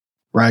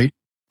 right?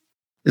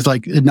 it's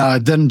like, no,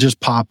 it didn't just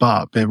pop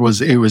up. It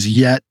was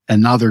yet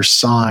another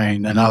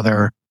sign,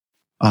 another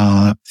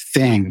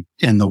thing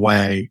in the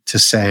way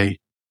to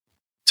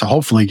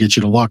hopefully get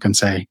you to look and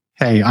say,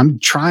 hey, I'm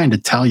trying to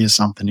tell you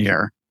something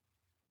here.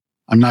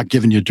 I'm not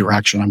giving you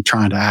direction. I'm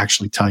trying to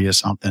actually tell you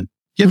something. Do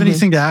you have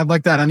anything to add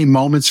like that? Any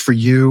moments for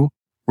you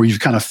where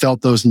you've kind of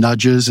felt those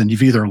nudges and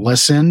you've either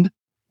listened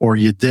or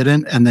you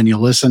didn't, and then you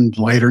listened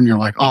later and you're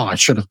like, oh, I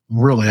should have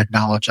really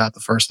acknowledged that the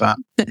first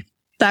time?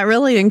 That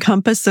really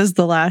encompasses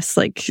the last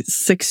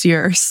 6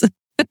 years.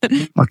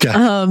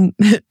 Okay.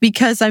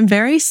 Because I'm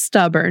very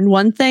stubborn.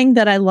 One thing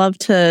that I love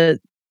to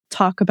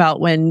talk about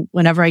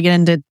whenever I get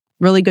into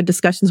really good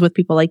discussions with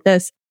people like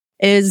this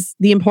is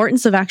the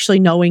importance of actually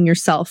knowing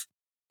yourself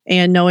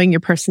and knowing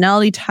your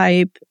personality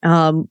type.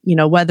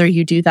 Whether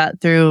you do that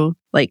through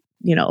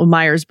a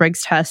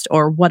Myers-Briggs test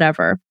or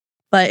whatever,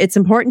 but it's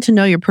important to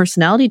know your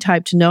personality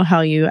type to know how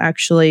you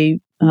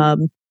actually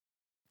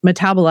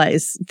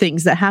metabolize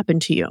things that happen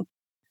to you.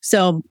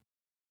 So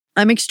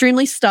I'm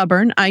extremely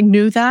stubborn. I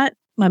knew that.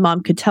 My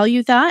mom could tell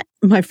you that.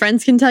 My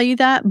friends can tell you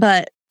that.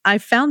 But I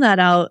found that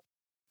out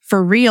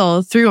for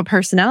real through a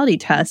personality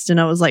test. And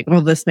I was like,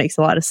 well, this makes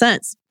a lot of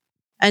sense.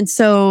 And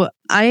so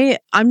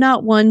I'm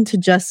not one to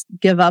just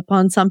give up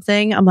on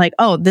something. I'm like,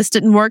 oh, this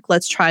didn't work.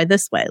 Let's try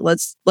this way.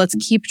 Let's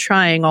keep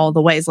trying all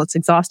the ways. Let's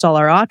exhaust all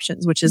our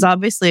options, which is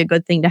obviously a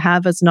good thing to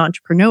have as an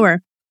entrepreneur.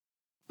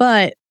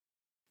 But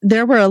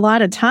there were a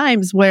lot of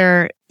times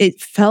where it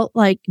felt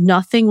like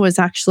nothing was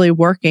actually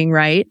working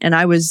right. And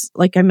I was,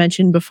 like I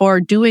mentioned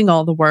before, doing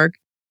all the work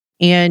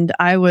and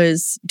I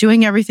was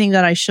doing everything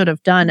that I should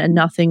have done and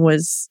nothing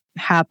was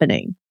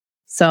happening.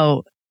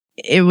 So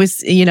it was,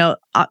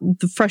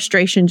 the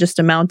frustration just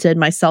amounted.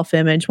 My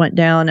self-image went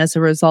down as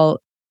a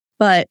result.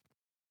 But,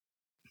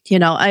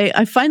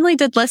 I finally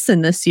did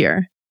listen this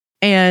year,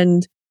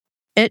 and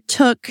it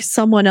took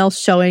someone else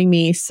showing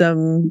me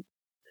some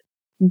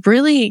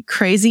really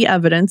crazy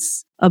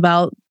evidence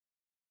about,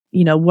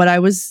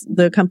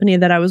 the company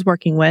that I was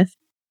working with,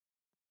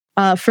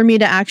 for me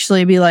to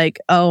actually be like,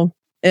 oh,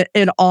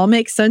 it all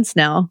makes sense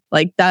now.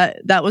 Like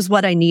that was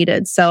what I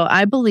needed. So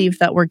I believe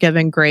that we're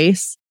given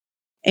grace,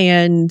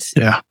 and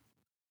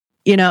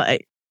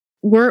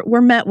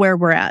we're met where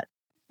we're at.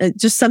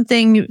 Just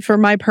something for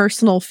my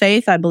personal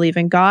faith. I believe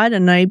in God,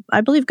 and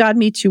I believe God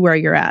meets you where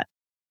you're at.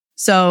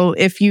 So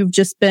if you've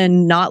just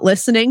been not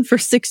listening for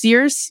 6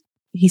 years,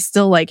 he's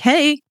still like,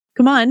 hey,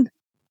 come on.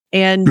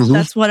 And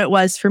that's what it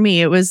was for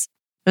me. It was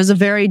a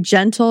very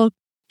gentle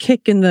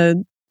kick in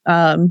the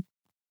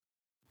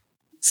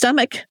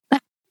stomach.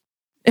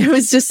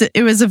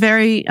 It was a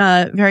very,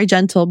 very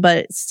gentle,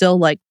 but still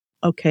like,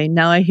 okay,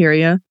 now I hear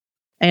you.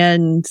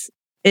 And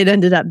it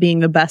ended up being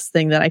the best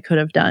thing that I could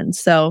have done.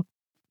 So,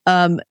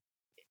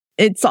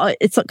 it's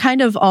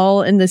kind of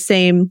all in the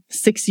same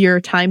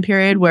 6-year time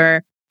period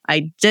where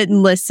I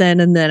didn't listen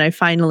and then I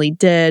finally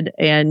did.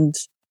 And,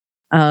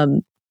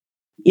 but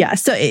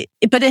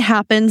it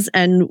happens,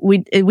 and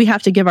we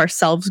have to give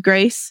ourselves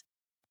grace.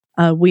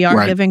 We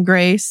are given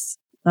grace.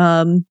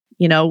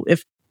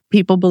 If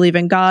people believe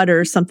in God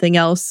or something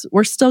else,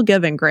 we're still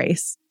given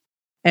grace,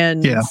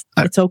 and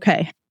it's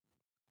okay.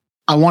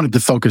 I wanted to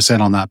focus in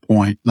on that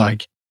point.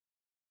 Like,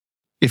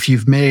 if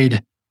you've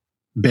made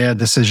bad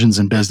decisions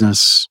in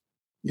business,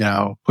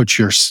 put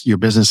your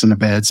business in a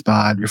bad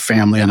spot, your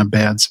family in a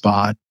bad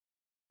spot,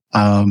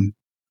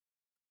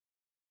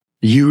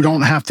 you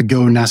don't have to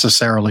go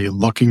necessarily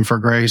looking for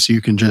grace.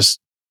 You can just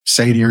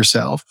say to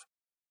yourself,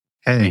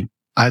 hey,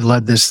 I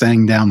led this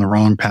thing down the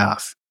wrong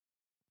path.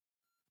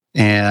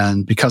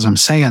 And because I'm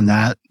saying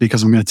that,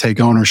 because I'm going to take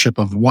ownership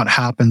of what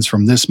happens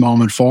from this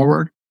moment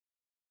forward,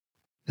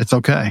 it's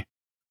okay.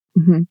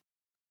 Mm-hmm.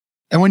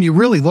 And when you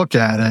really look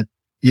at it,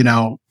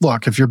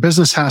 look, if your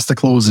business has to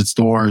close its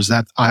doors,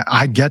 that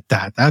I get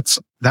that. That's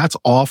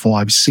awful.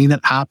 I've seen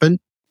it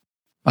happen.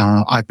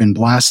 I've been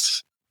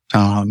blessed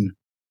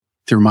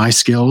through my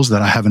skills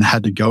that I haven't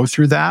had to go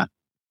through that.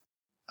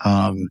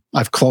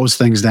 I've closed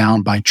things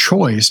down by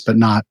choice, but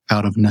not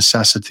out of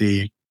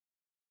necessity.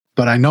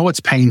 But I know it's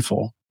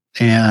painful,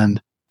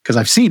 and because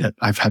I've seen it,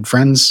 I've had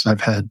friends,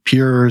 I've had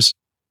peers,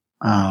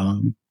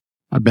 I've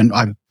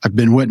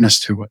been witness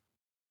to it.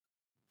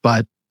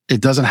 But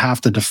it doesn't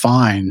have to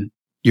define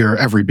your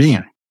every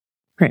being.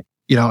 Right.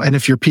 And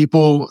if your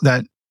people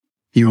that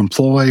you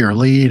employ or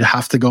lead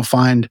have to go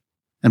find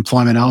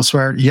employment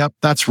elsewhere, yep,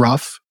 that's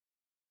rough.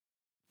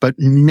 But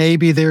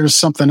maybe there's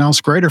something else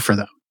greater for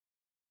them.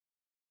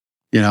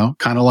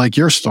 Kind of like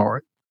your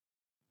story.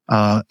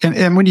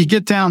 And when you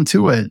get down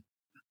to it,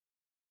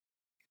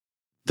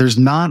 there's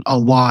not a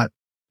lot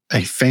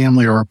a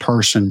family or a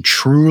person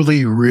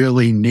truly,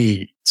 really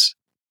needs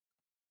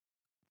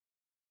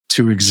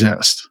to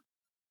exist,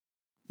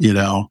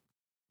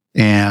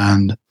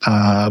 and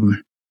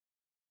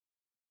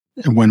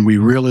when we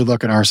really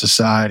look at our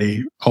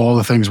society, all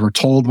the things we're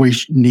told we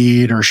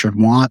need or should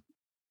want,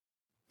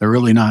 they're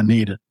really not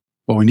needed.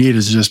 What we need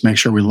is just make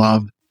sure we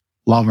love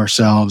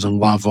ourselves and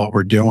love what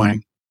we're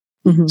doing.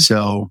 Mm-hmm.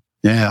 So,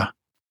 yeah.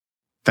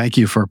 Thank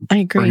you for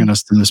bringing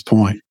us to this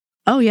point.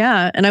 Oh,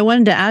 yeah. And I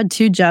wanted to add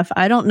too, Jeff,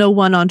 I don't know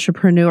one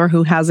entrepreneur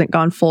who hasn't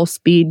gone full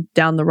speed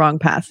down the wrong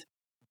path.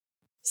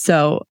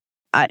 So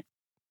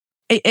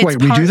it's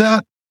Wait, we do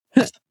that?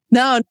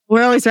 No,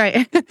 we're always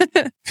right.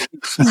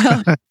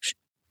 No,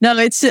 no,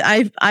 it's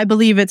I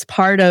believe it's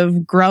part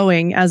of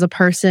growing as a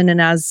person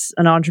and as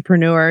an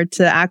entrepreneur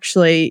to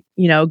actually,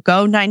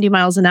 go 90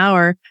 miles an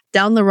hour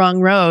down the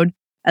wrong road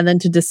and then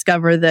to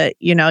discover that,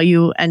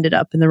 you ended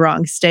up in the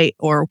wrong state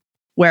or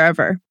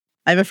wherever.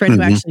 I have a friend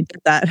who actually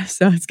did that,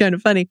 so it's kind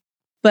of funny.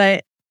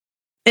 But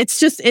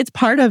it's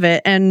part of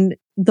it. And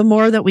the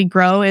more that we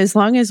grow, as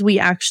long as we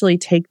actually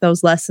take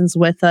those lessons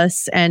with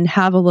us and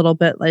have a little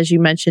bit, as you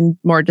mentioned,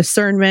 more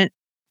discernment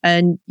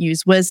and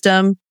use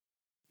wisdom,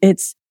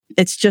 it's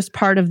just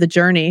part of the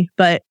journey.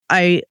 But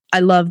I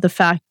love the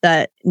fact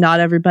that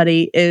not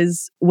everybody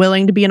is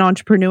willing to be an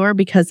entrepreneur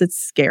because it's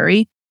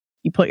scary.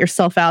 You put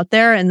yourself out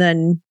there and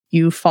then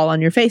you fall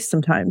on your face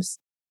sometimes.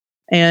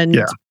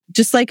 And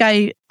just like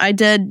I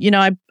did,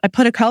 I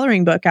put a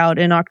coloring book out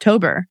in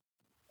October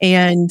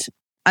and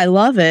I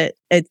love it.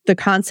 The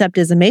concept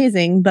is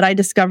amazing, but I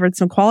discovered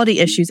some quality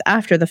issues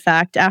after the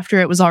fact, after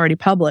it was already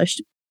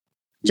published,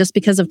 just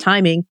because of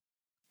timing.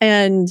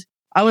 And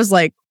I was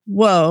like,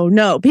 whoa,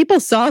 no, people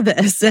saw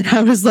this. And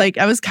I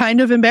was kind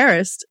of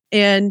embarrassed.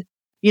 And,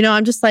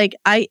 I'm just like,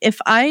 if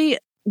I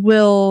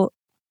will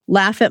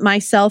laugh at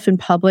myself in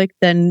public,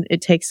 then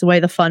it takes away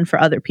the fun for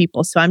other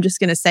people. So I'm just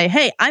going to say,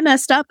 hey, I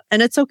messed up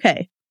and it's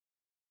okay.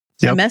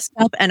 I messed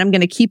up and I'm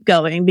going to keep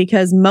going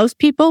because most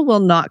people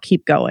will not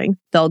keep going.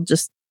 They'll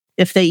just,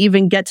 if they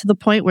even get to the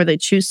point where they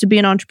choose to be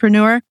an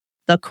entrepreneur,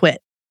 they'll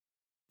quit.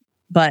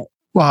 But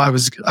I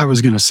was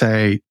going to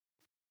say,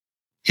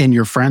 in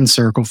your friend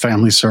circle,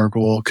 family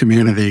circle,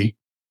 community,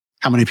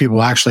 how many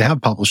people actually have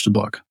published a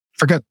book?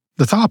 Forget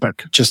the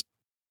topic, just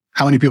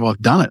how many people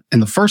have done it in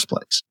the first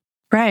place.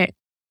 Right.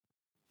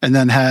 And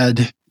then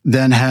had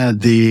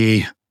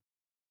the,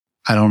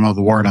 I don't know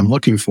the word I'm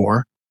looking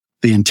for,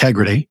 the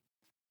integrity.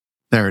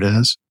 There it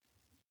is.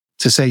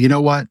 To say, you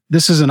know what?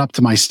 This isn't up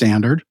to my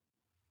standard.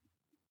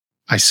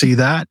 I see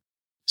that.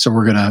 So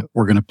we're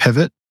going to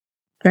pivot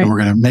and we're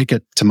going to make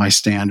it to my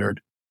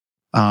standard.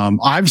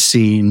 I've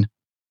seen,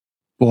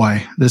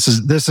 boy, this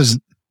is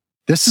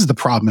the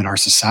problem in our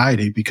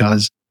society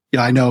because,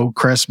 I know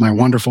Chris, my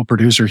wonderful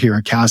producer here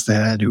at Cast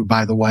Ahead, who,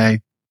 by the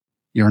way,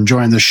 you're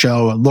enjoying the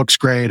show. It looks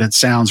great. It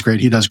sounds great.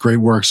 He does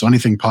great work. So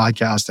anything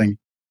podcasting,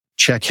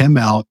 check him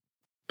out.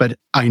 But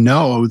I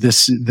know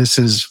this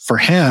is for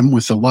him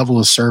with the level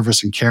of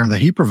service and care that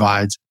he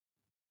provides.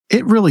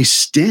 It really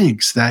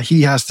stinks that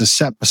he has to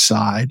set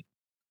beside,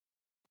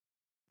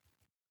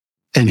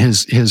 and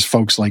his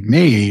folks like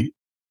me,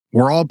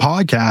 we're all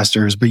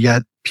podcasters, but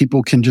yet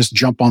people can just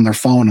jump on their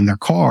phone in their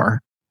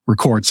car,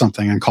 record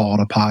something and call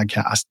it a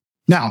podcast.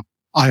 Now,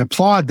 I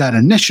applaud that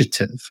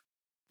initiative,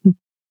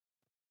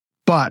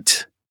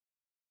 but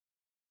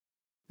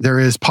there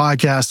is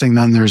podcasting,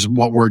 then there's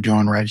what we're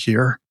doing right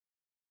here.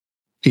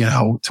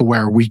 To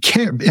where we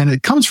care. And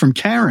it comes from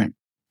caring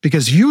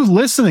because you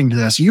listening to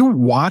this, you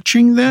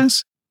watching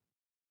this,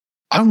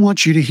 I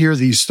want you to hear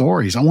these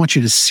stories. I want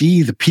you to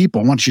see the people.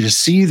 I want you to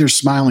see their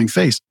smiling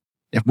face.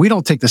 If we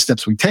don't take the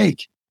steps we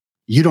take,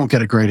 you don't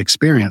get a great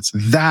experience.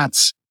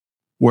 That's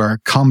where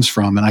it comes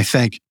from. And I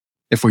think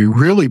if we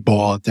really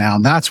boil it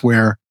down, that's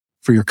where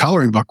for your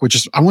coloring book, which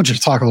is, I want you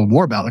to talk a little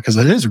more about it because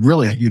it is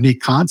really a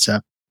unique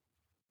concept.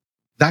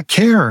 That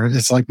care,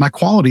 it's like my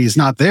quality is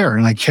not there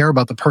and I care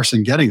about the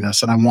person getting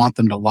this and I want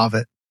them to love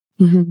it.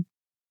 Mm-hmm. And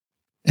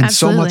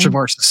Absolutely. so much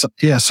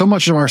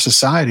of our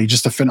society,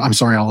 just to I'm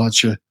sorry, I'll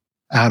let you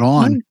add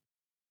on.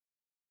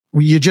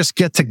 Mm-hmm. You just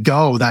get to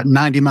go that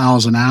 90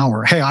 miles an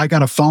hour. Hey, I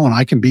got a phone.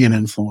 I can be an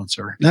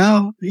influencer.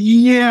 No,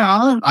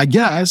 yeah, I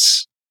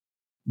guess.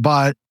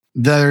 But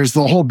there's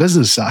the whole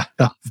business side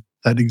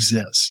that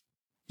exists.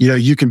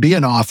 You can be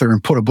an author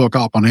and put a book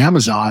up on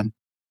Amazon,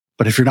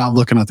 but if you're not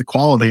looking at the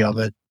quality of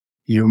it,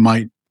 you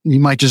might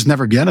just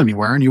never get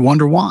anywhere and you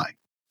wonder why.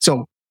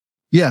 So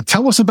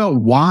tell us about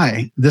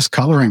why this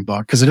coloring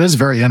book, because it is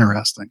very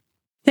interesting.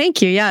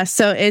 Thank you. Yeah.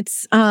 So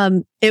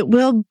it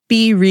will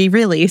be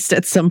re-released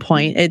at some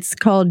point. It's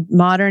called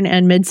Modern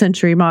and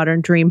Mid-Century Modern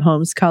Dream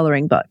Homes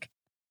Coloring Book.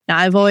 Now,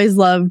 I've always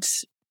loved,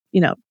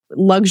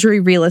 luxury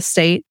real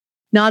estate,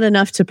 not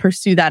enough to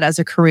pursue that as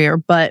a career,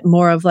 but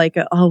more of like,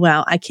 oh,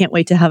 wow, I can't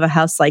wait to have a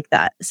house like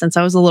that. Since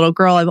I was a little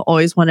girl, I've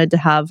always wanted to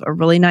have a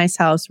really nice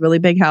house, really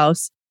big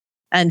house,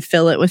 and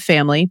fill it with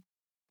family.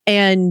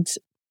 And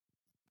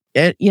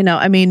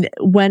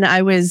when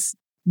I was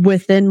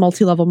within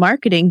multi-level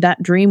marketing,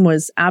 that dream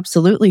was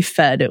absolutely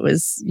fed. It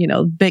was,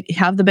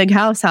 have the big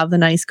house, have the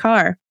nice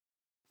car.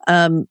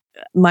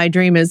 My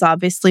dream is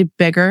obviously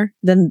bigger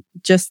than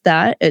just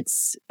that.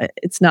 It's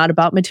not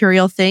about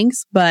material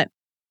things, but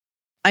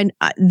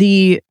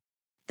the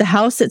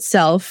house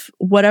itself,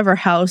 whatever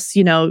house,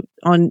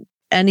 on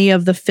any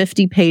of the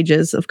 50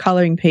 pages of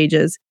coloring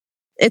pages,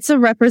 it's a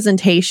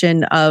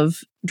representation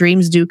of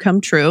dreams do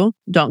come true.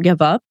 Don't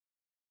give up.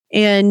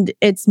 And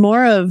it's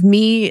more of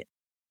me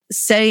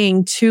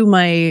saying to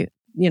my,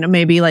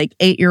 maybe like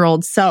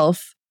 8-year-old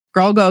self,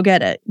 girl, go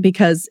get it,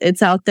 because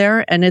it's out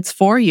there and it's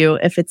for you.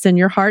 If it's in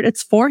your heart,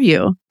 it's for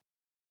you.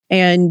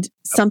 And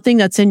something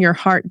that's in your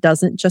heart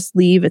doesn't just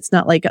leave. It's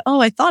not like,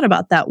 oh, I thought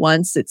about that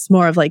once. It's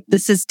more of like,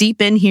 this is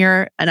deep in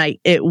here and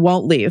it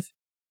won't leave.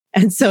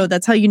 And so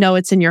that's how you know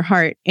it's in your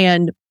heart.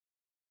 And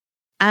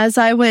as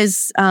I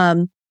was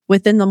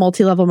within the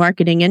multi-level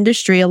marketing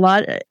industry,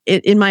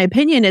 in my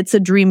opinion, it's a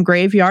dream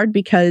graveyard,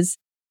 because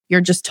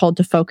you're just told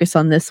to focus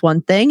on this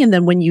one thing. And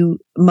then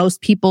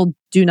most people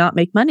do not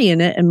make money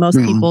in it, and most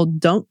people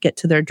don't get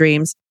to their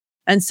dreams.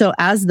 And so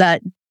as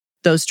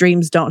those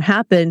dreams don't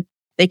happen,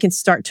 they can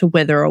start to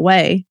wither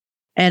away.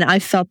 And I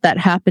felt that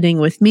happening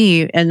with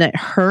me, and that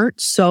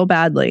hurt so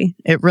badly.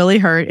 It really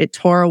hurt. It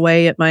tore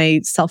away at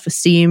my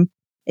self-esteem.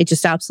 It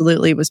just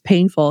absolutely was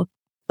painful.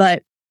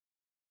 But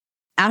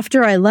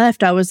after I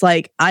left, I was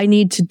like, I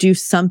need to do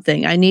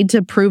something. I need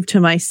to prove to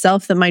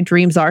myself that my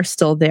dreams are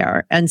still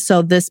there. And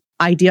so this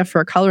idea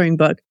for a coloring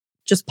book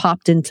just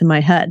popped into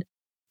my head.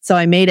 So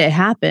I made it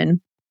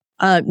happen.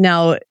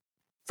 Now,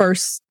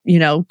 first,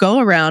 go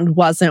around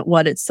wasn't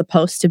what it's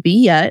supposed to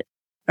be yet,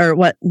 or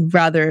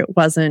it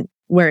wasn't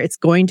where it's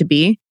going to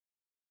be.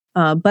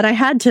 But I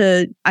had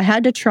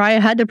to try. I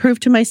had to prove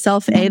to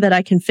myself, that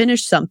I can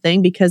finish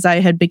something, because I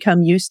had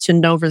become used to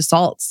no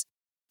results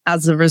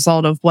as a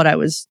result of what I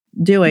was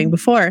doing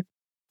before.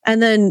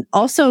 And then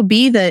also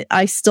B, that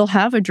I still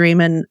have a dream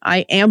and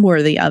I am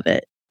worthy of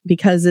it,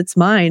 because it's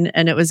mine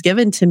and it was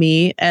given to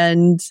me.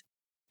 And,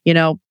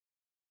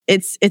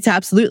 it's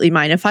absolutely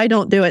mine. If I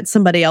don't do it,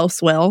 somebody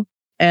else will,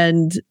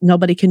 and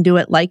nobody can do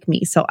it like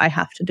me. So I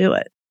have to do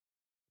it.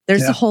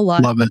 There's a whole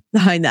lot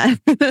behind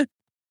that.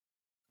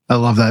 I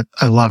love that.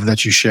 I love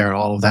that you share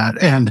all of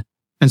that. And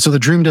so the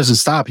dream doesn't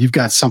stop. You've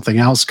got something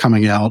else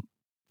coming out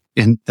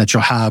that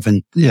you'll have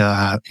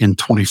in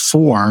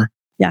 24.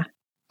 Yeah.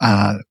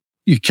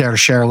 You care to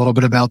share a little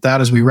bit about that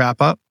as we wrap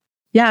up?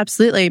 Yeah,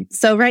 absolutely.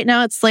 So right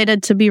now it's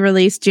slated to be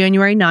released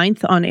January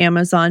 9th on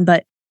Amazon,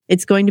 but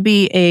it's going to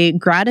be a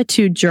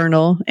gratitude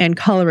journal and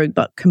coloring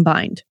book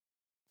combined.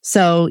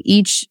 So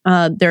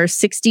there are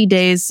 60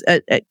 days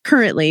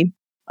currently,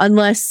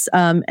 unless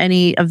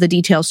any of the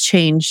details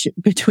change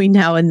between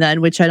now and then,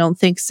 which I don't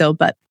think so,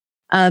 but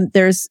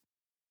there's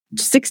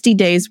 60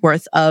 days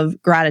worth of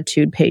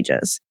gratitude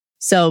pages.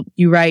 So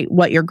you write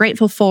what you're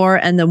grateful for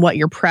and then what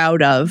you're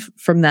proud of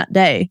from that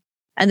day.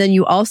 And then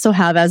you also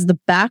have, as the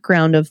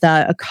background of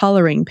that, a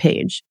coloring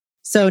page.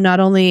 So not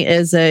only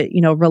is it,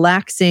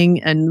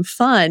 relaxing and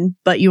fun,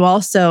 but you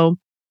also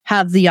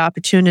have the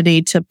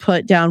opportunity to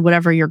put down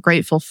whatever you're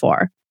grateful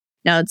for.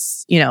 Now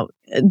it's,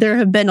 there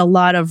have been a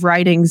lot of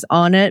writings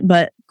on it,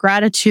 but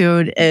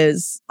gratitude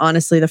is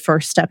honestly the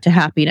first step to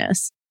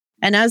happiness.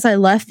 And as I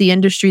left the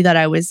industry that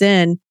I was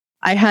in,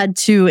 I had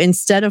to,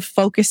 instead of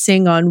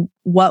focusing on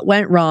what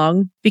went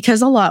wrong,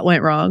 because a lot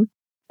went wrong,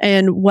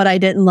 and what I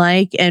didn't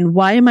like, and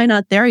why am I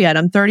not there yet?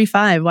 I'm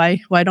 35.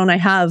 Why don't I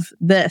have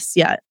this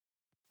yet?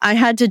 I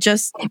had to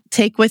just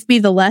take with me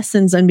the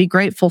lessons and be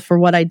grateful for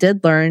what I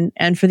did learn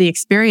and for the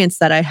experience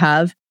that I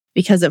have,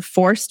 because it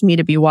forced me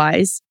to be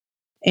wise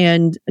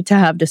and to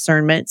have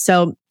discernment.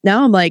 So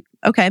now I'm like,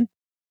 okay,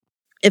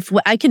 if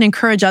I can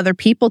encourage other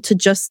people to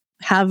just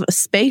have a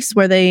space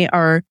where they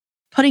are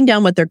putting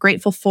down what they're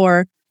grateful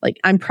for, like,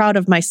 I'm proud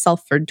of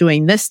myself for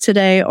doing this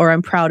today, or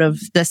I'm proud of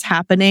this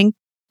happening.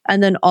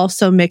 And then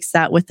also mix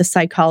that with the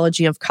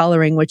psychology of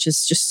coloring, which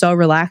is just so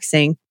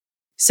relaxing.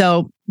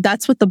 So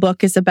that's what the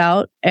book is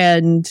about.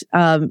 And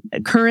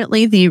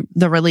currently the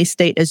release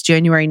date is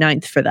January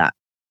 9th for that.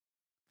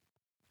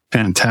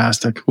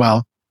 Fantastic.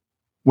 Well,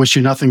 wish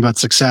you nothing but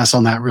success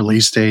on that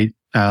release date.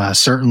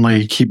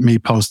 Certainly keep me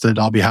posted.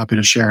 I'll be happy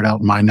to share it out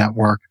in my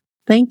network.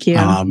 Thank you.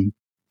 And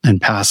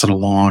pass it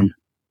along.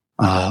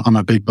 I'm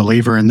a big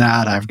believer in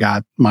that. I've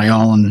got my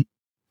own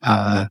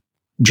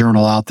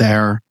journal out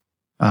there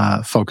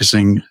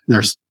focusing.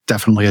 There's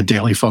definitely a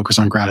daily focus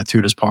on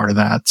gratitude as part of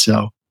that.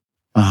 So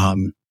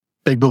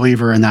big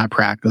believer in that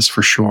practice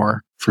for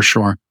sure. For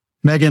sure.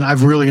 Meggan,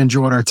 I've really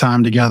enjoyed our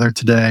time together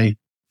today.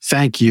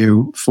 Thank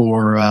you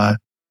for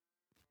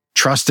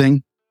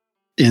trusting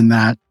in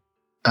that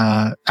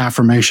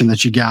affirmation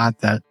that you got,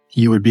 that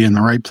you would be in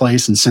the right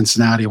place in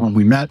Cincinnati when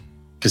we met,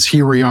 because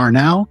here we are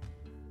now.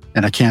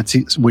 And I can't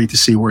wait to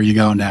see where you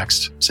go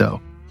next. So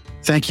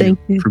thank you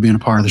for being a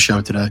part of the show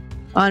today.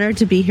 Honored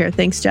to be here.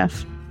 Thanks,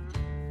 Jeff.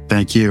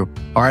 Thank you.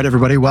 All right,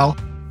 everybody. Well,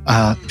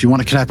 if you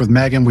want to connect with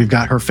Meggan, we've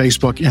got her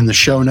Facebook in the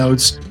show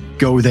notes.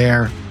 Go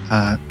there,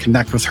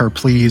 connect with her,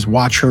 please.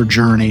 Watch her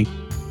journey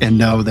and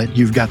know that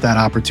you've got that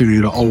opportunity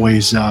to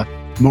always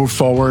move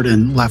forward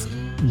and let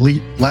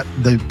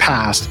the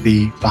past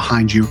be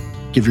behind you.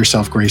 Give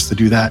yourself grace to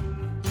do that.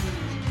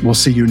 We'll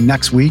see you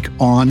next week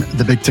on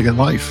The Big Ticket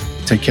Life.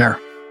 Take care.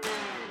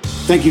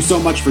 Thank you so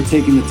much for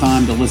taking the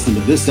time to listen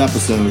to this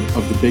episode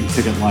of The Big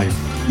Ticket Life.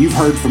 You've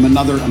heard from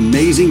another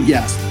amazing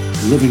guest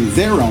living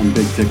their own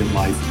big ticket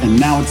life, and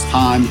now it's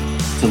time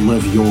to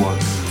live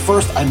yours.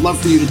 First, I'd love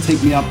for you to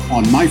take me up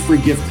on my free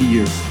gift to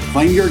you.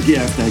 Claim your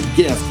gift at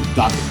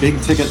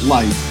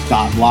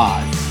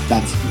gift.thebigticketlife.live.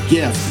 That's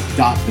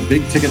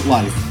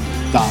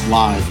gift.thebigticketlife.live.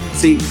 bigticketlife.live.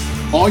 See,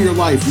 all your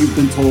life you've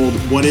been told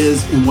what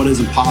is and what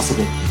isn't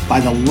possible by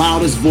the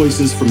loudest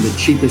voices from the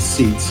cheapest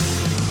seats.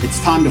 It's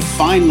time to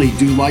finally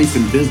do life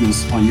and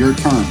business on your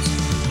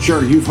terms.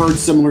 Sure, you've heard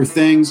similar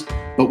things,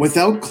 but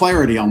without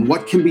clarity on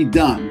what can be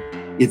done,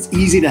 it's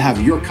easy to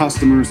have your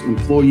customers,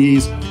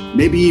 employees,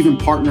 maybe even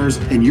partners,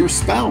 and your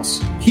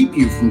spouse keep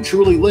you from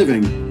truly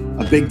living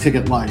a big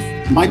ticket life.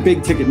 My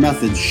big ticket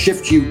methods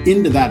shift you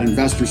into that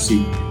investor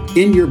seat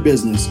in your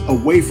business,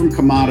 away from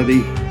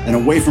commodity and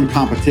away from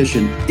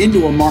competition,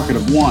 into a market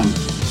of one,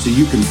 so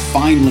you can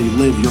finally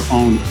live your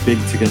own big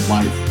ticket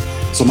life.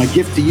 So my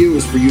gift to you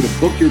is for you to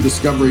book your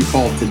discovery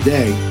call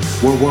today,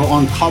 where we'll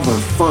uncover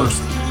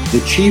first the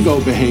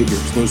Chivo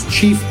behaviors, those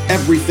chief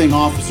everything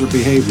officer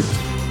behaviors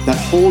that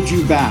hold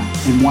you back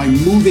and why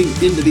moving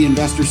into the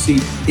investor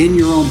seat in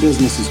your own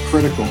business is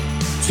critical.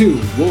 2,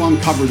 we'll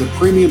uncover the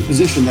premium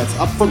position that's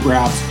up for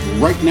grabs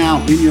right now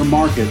in your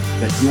market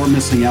that you're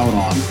missing out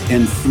on.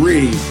 And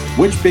 3,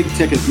 which big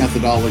ticket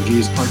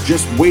methodologies are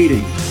just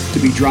waiting to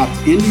be dropped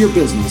into your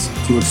business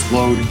to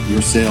explode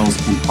your sales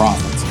and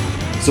profits.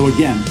 So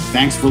again,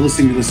 thanks for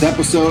listening to this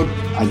episode.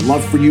 I'd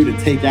love for you to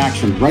take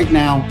action right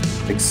now,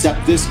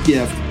 accept this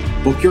gift,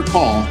 book your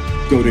call,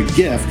 go to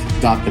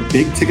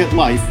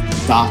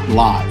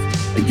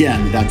gift.thebigticketlife.live.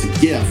 Again, that's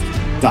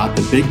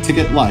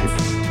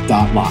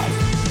gift.thebigticketlife.live.